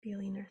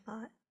 feeling, or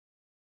thought.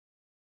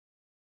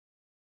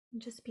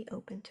 And just be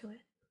open to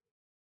it.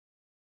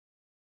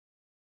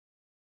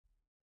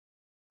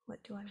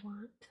 What do I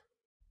want?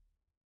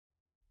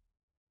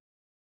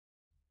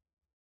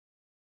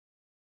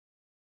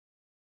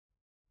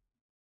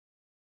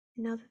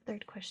 And now the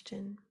third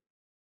question.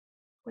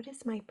 What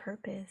is my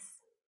purpose?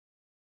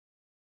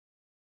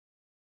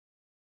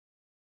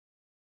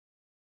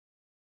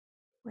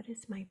 What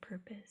is my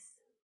purpose?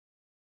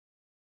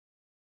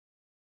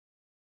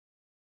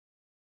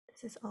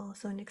 This is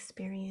also an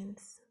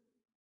experience.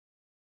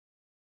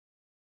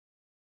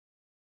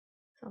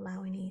 So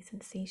allow any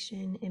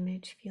sensation,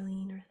 image,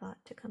 feeling, or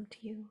thought to come to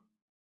you.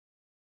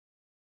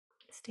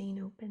 Staying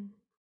open.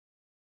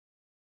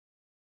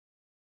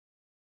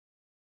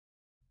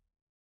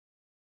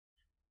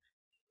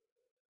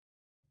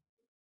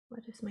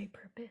 What is my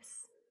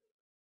purpose?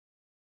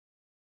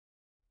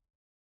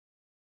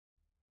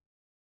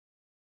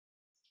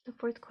 The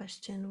fourth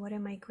question, what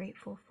am I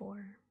grateful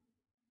for?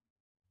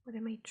 What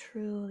am I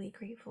truly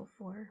grateful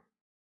for?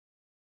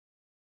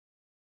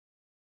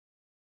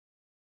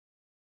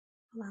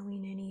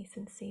 Allowing any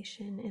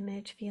sensation,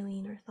 image,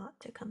 feeling, or thought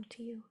to come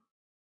to you.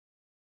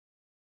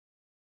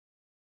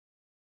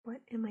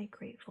 What am I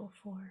grateful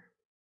for?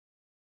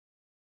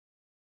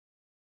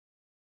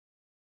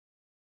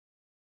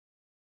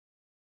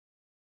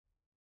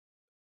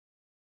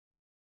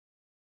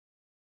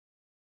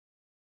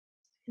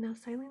 And now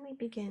silently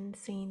begin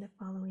saying the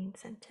following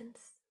sentence.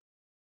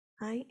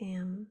 I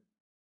am,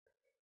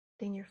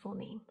 then your full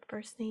name,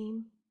 first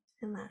name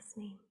and last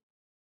name.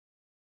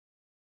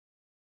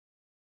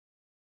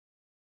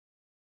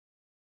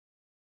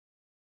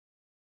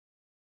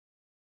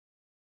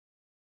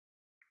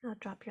 Now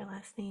drop your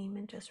last name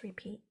and just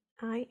repeat,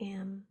 I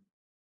am,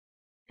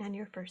 and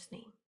your first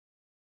name.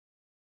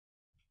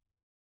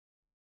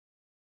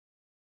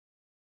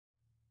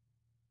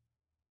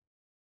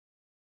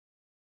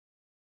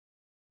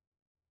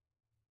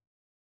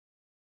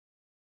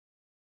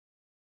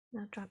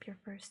 Now drop your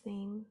first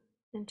name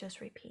and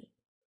just repeat,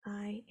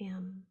 I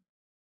am,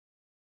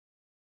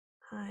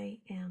 I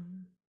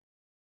am.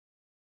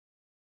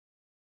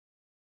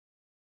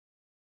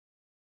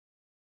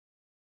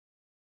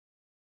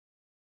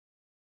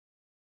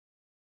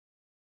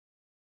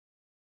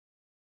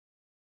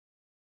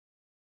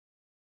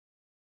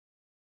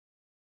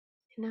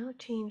 And now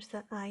change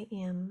the I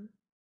am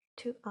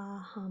to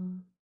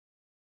aham,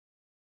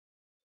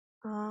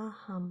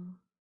 aham,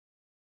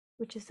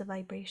 which is the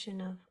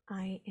vibration of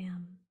I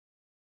am,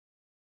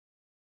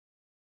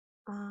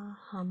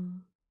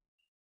 aham.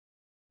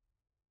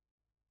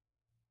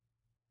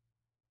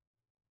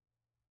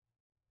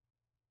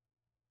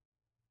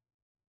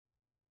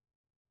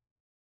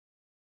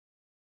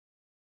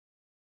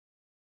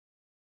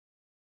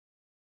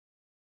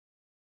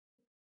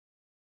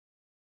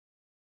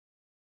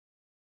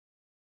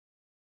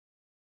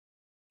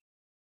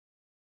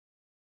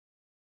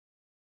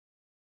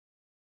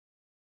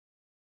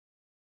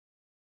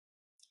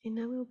 And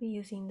now we'll be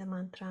using the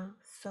mantra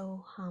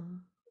So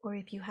Hum, or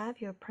if you have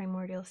your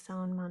primordial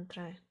sound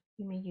mantra,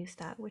 you may use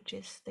that, which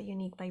is the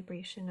unique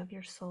vibration of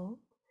your soul.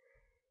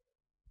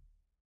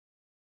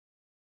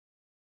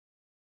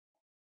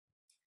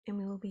 And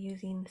we will be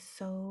using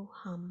So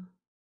Hum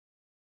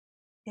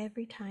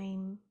every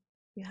time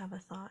you have a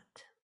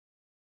thought,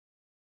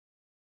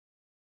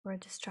 or a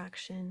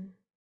distraction,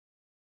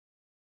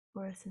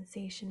 or a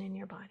sensation in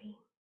your body.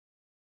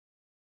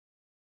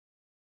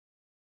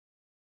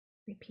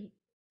 Repeat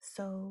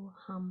So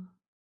Hum.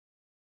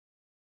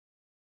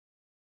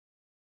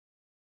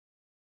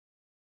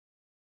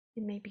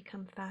 It may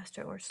become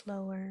faster or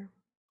slower,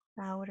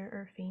 louder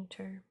or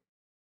fainter,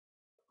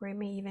 or it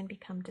may even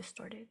become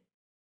distorted.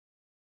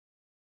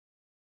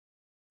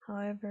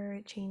 However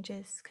it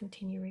changes,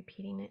 continue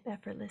repeating it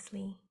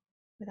effortlessly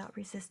without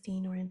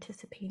resisting or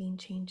anticipating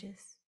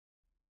changes.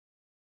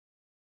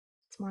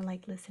 It's more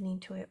like listening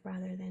to it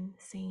rather than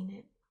saying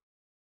it.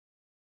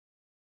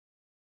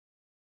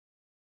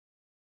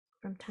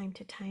 From time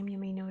to time, you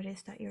may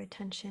notice that your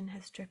attention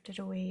has drifted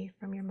away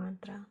from your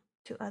mantra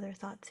to other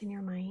thoughts in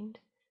your mind,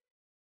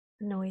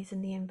 a noise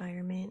in the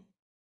environment,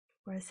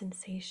 or a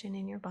sensation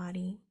in your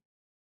body.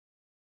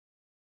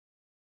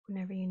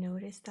 Whenever you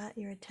notice that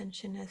your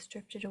attention has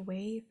drifted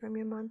away from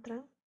your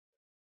mantra,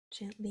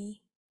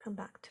 gently come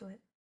back to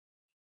it.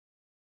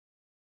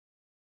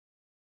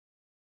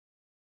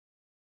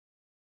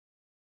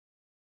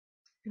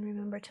 And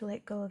remember to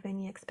let go of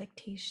any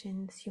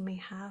expectations you may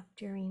have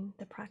during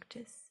the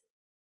practice.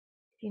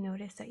 If you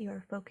notice that you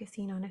are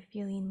focusing on a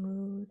feeling,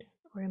 mood,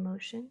 or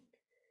emotion,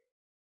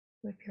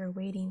 or if you're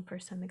waiting for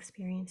some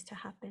experience to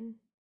happen,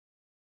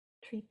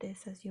 treat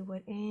this as you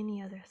would any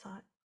other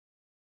thought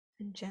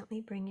and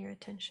gently bring your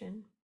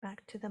attention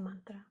back to the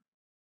mantra,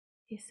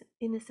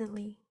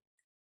 innocently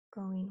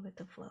going with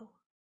the flow.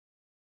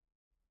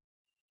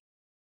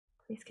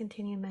 Please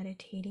continue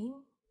meditating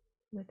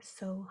with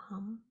So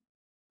Hum.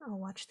 I'll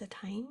watch the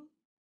time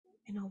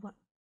and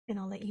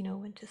I'll let you know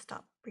when to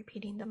stop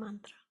repeating the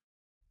mantra.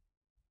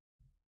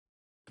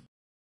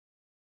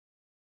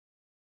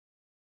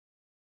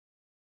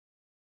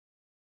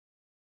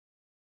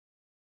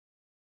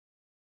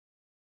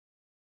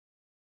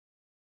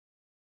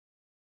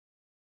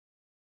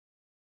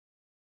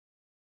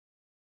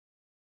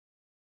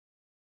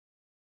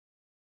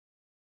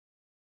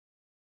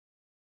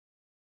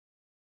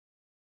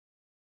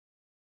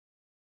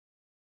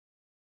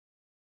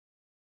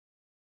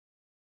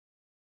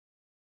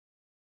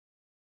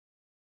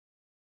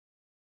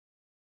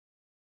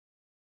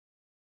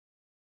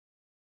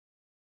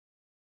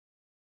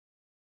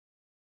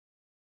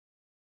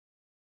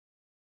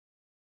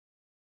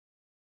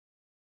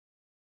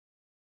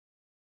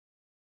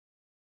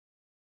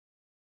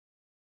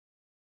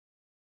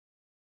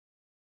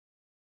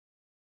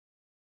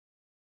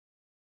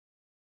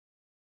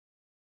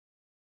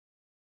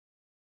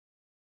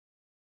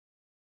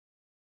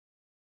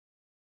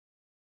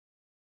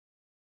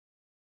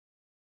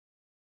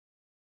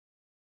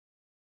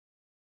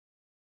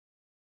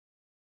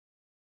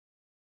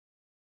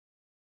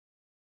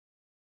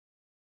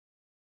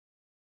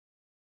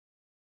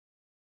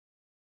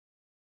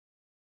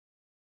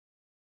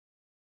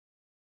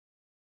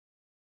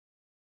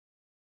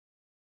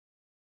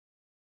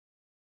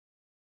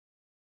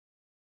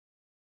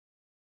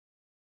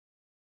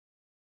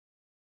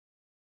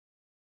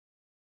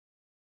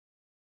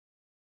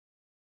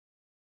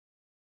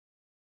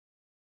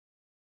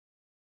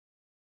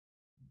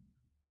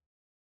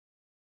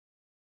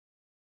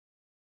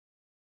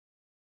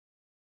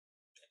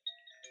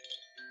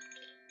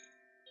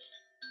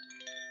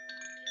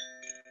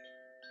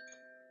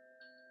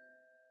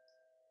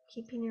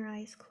 Keeping your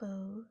eyes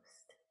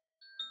closed,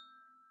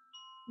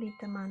 read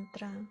the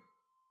mantra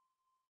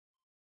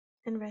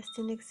and rest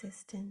in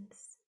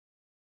existence.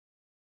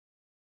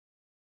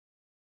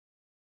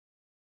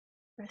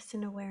 Rest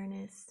in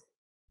awareness.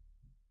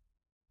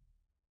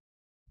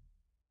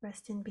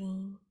 Rest in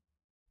being.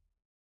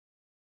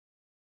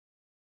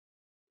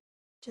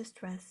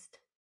 Just rest.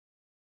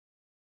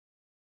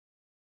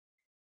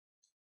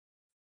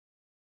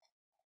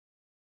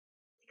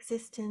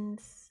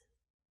 Existence,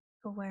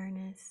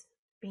 awareness,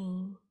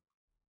 being.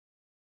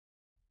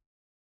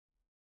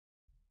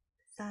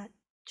 Sat,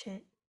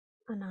 Chit,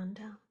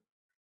 Ananda.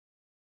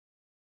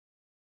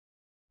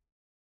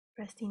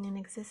 Resting in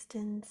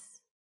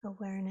existence,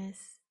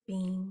 awareness,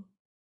 being.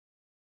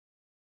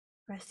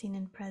 Resting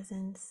in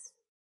presence,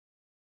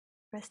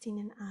 resting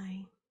in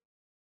I.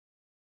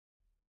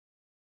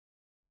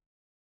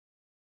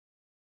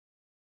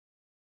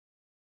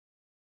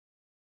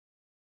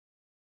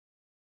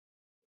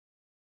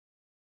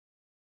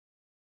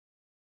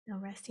 Now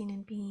resting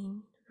in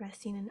being,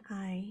 resting in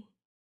I,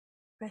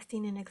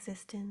 resting in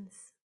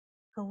existence,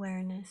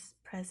 awareness,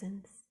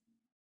 presence.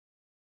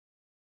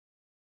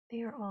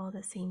 They are all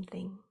the same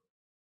thing.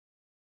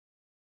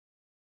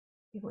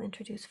 We will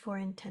introduce 4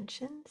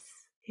 intentions,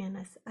 and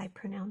as I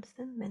pronounce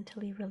them,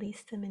 mentally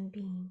release them in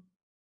being.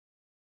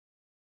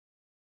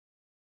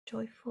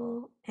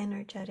 Joyful,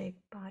 energetic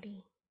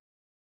body.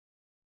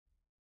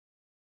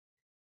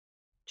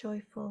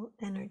 Joyful,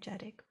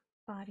 energetic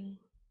body.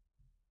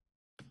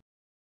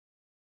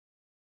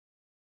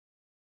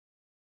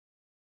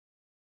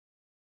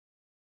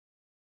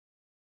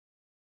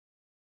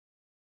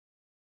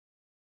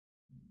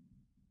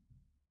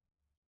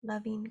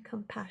 Loving,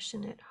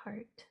 compassionate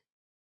heart.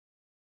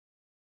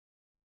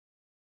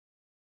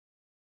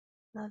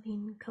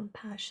 Loving,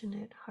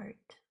 compassionate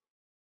heart.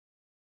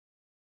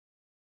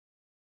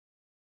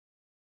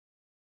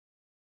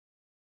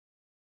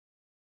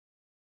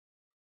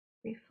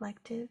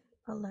 Reflective,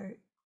 alert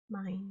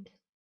mind.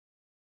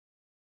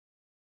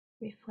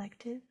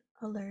 Reflective,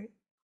 alert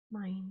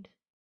mind.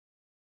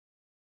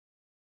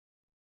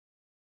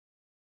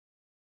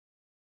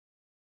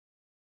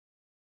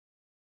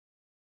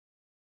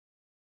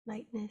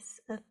 Lightness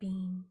of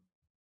being.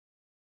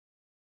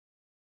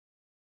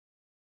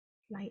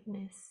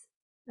 Lightness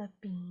of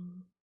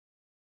being.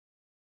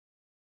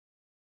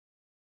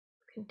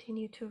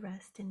 Continue to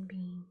rest in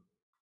being.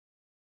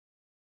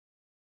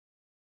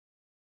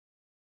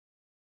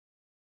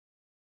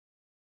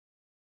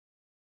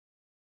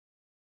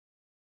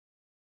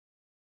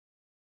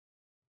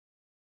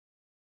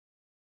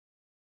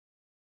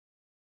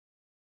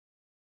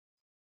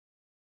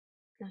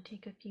 Now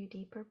take a few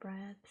deeper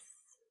breaths.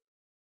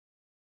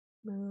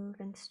 Move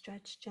and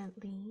stretch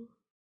gently.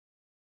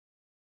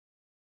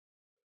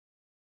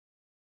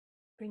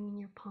 Bringing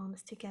your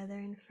palms together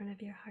in front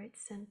of your heart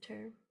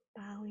center,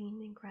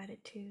 bowing in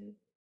gratitude,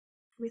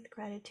 with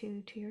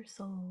gratitude to your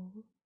soul.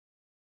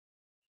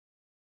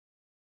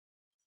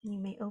 You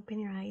may open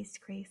your eyes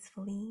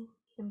gracefully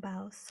and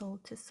bow soul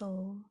to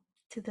soul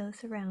to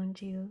those around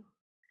you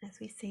as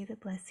we say the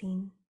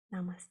blessing,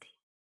 Namaste.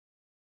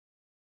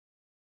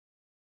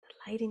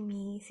 The light in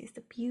me sees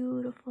the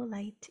beautiful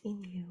light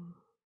in you.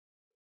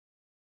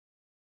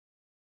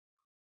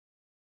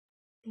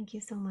 Thank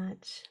you so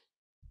much.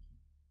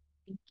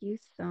 Thank you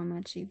so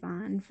much,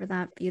 Yvonne, for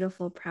that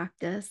beautiful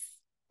practice.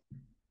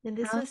 And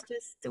this How was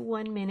just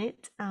 1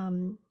 minute.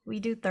 We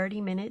do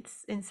 30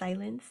 minutes in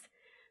silence,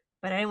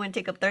 but I didn't want to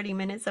take up 30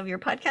 minutes of your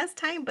podcast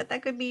time, but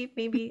that could be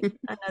maybe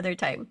another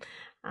time.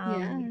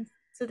 yes.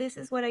 So this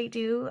is what I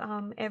do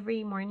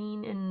every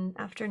morning and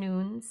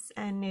afternoons,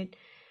 and it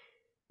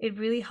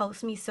really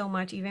helps me so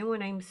much, even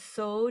when I'm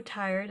so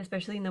tired,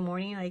 especially in the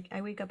morning. Like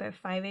I wake up at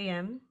 5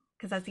 a.m.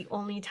 because that's the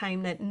only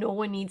time that no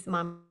one needs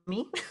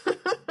mommy.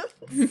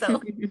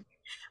 So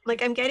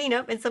like I'm getting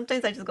up, and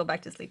sometimes I just go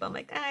back to sleep. I'm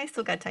like, I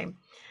still got time.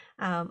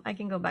 I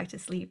can go back to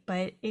sleep,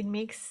 but it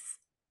makes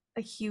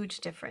a huge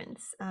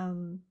difference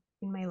in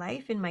my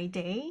life, in my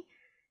day.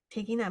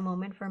 Taking that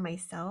moment for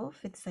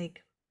myself, it's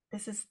like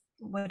this is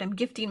what I'm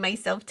gifting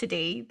myself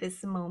today.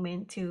 This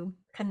moment to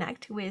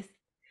connect with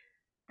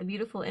the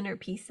beautiful inner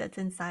peace that's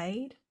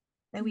inside,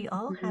 that we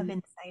all have Mhm.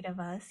 inside of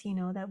us,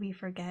 that we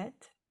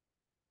forget.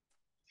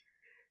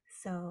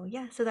 So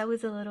yeah, so that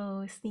was a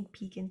little sneak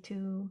peek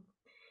into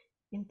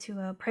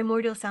a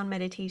primordial sound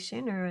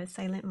meditation or a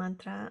silent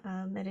mantra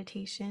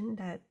meditation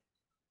that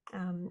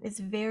is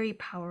very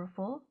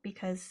powerful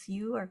because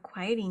you are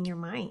quieting your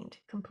mind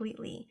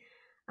completely.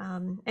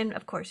 And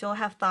of course, you'll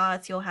have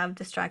thoughts, you'll have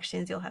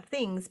distractions, you'll have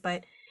things,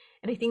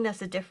 and I think that's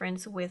the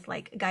difference with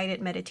like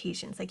guided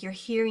meditations. Like you're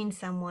hearing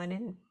someone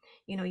and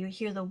you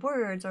hear the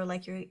words, or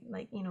like you're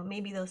like,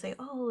 maybe they'll say,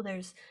 oh,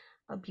 there's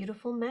a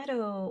beautiful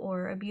meadow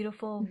or a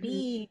beautiful Mhm.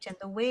 beach and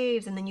the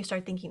waves. And then you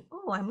start thinking,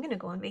 oh, I'm going to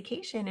go on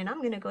vacation and I'm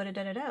going to go to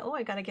da da da. Oh,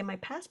 I got to get my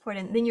passport.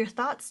 And then your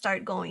thoughts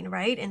start going,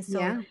 right? And so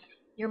Yeah.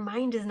 your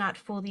mind is not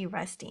fully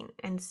resting.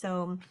 And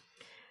so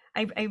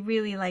I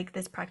really like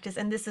this practice.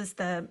 And this is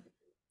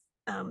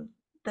um,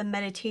 the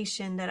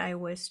meditation that I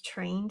was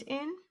trained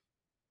in,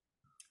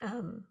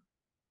 um,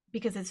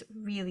 because it's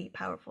really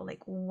powerful.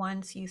 Like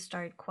once you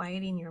start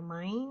quieting your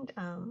mind,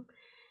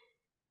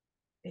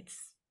 it's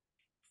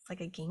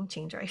like a game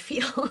changer, I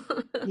feel.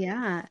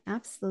 Yeah,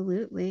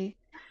 absolutely.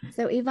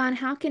 So, Yvonne,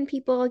 how can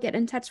people get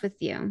in touch with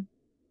you?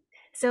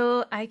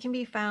 So I can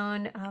be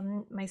found,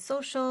 my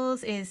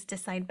socials is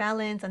Decide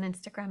Balance on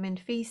Instagram and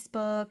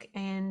Facebook,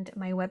 and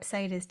my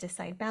website is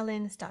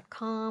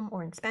decidebalance.com,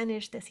 or in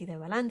Spanish, Decide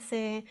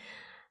Balance.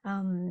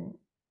 Um,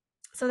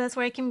 so that's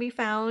where I can be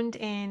found,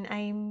 and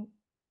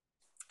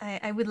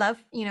I would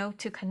love,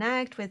 to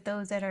connect with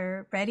those that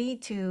are ready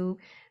to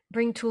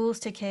bring tools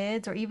to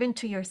kids or even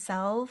to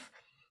yourself.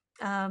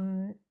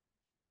 Um,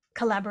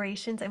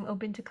 Collaborations, I'm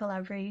open to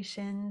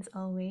collaborations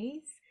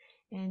always,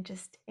 and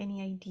just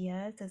any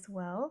ideas as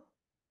well.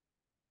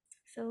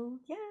 So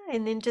yeah,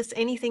 and then just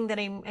anything that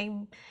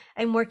I'm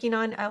working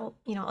on, I'll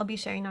be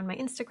sharing on my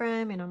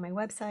Instagram and on my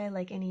website,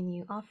 like any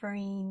new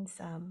offerings.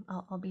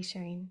 I'll be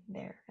sharing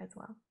there as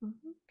well.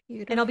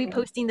 And I'll be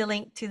Beautiful. posting the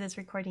link to this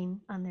recording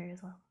on there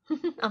as well,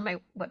 on my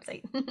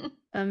website.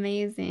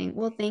 Amazing.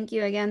 Well, thank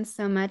you again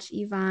so much,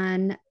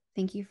 Yvonne.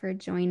 Thank you for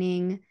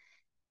joining.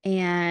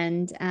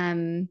 And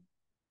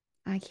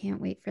I can't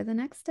wait for the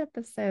next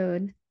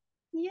episode.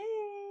 Yay!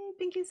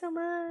 Thank you so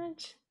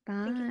much.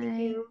 Thank you. Thank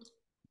Bye. you.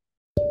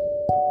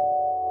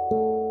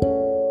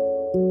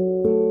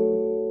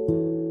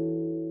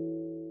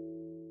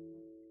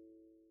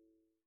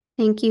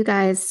 Thank you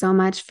guys so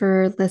much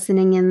for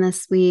listening in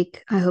this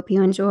week. I hope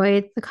you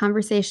enjoyed the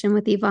conversation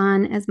with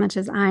Yvonne as much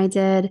as I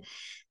did.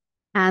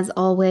 As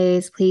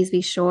always, please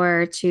be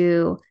sure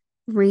to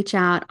reach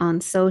out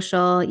on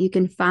social. You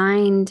can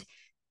find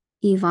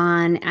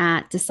Yvonne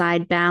at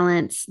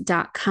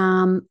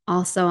decidebalance.com,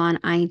 also on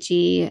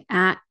IG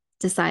at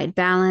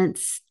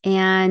decidebalance.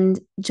 And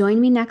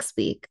join me next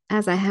week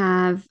as I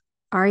have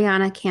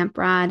Ariana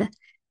Camprad,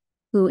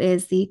 who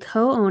is the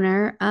co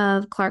owner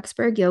of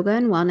Clarksburg Yoga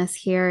and Wellness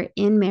here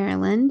in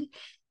Maryland.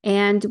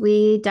 And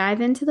we dive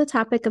into the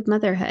topic of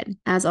motherhood,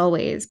 as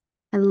always.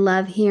 I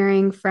love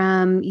hearing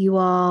from you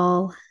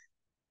all.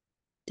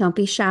 Don't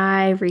be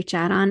shy, reach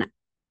out on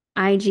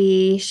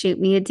IG, shoot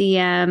me a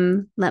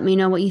DM, let me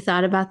know what you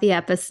thought about the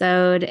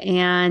episode.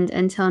 And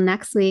until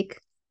next week,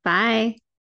 bye.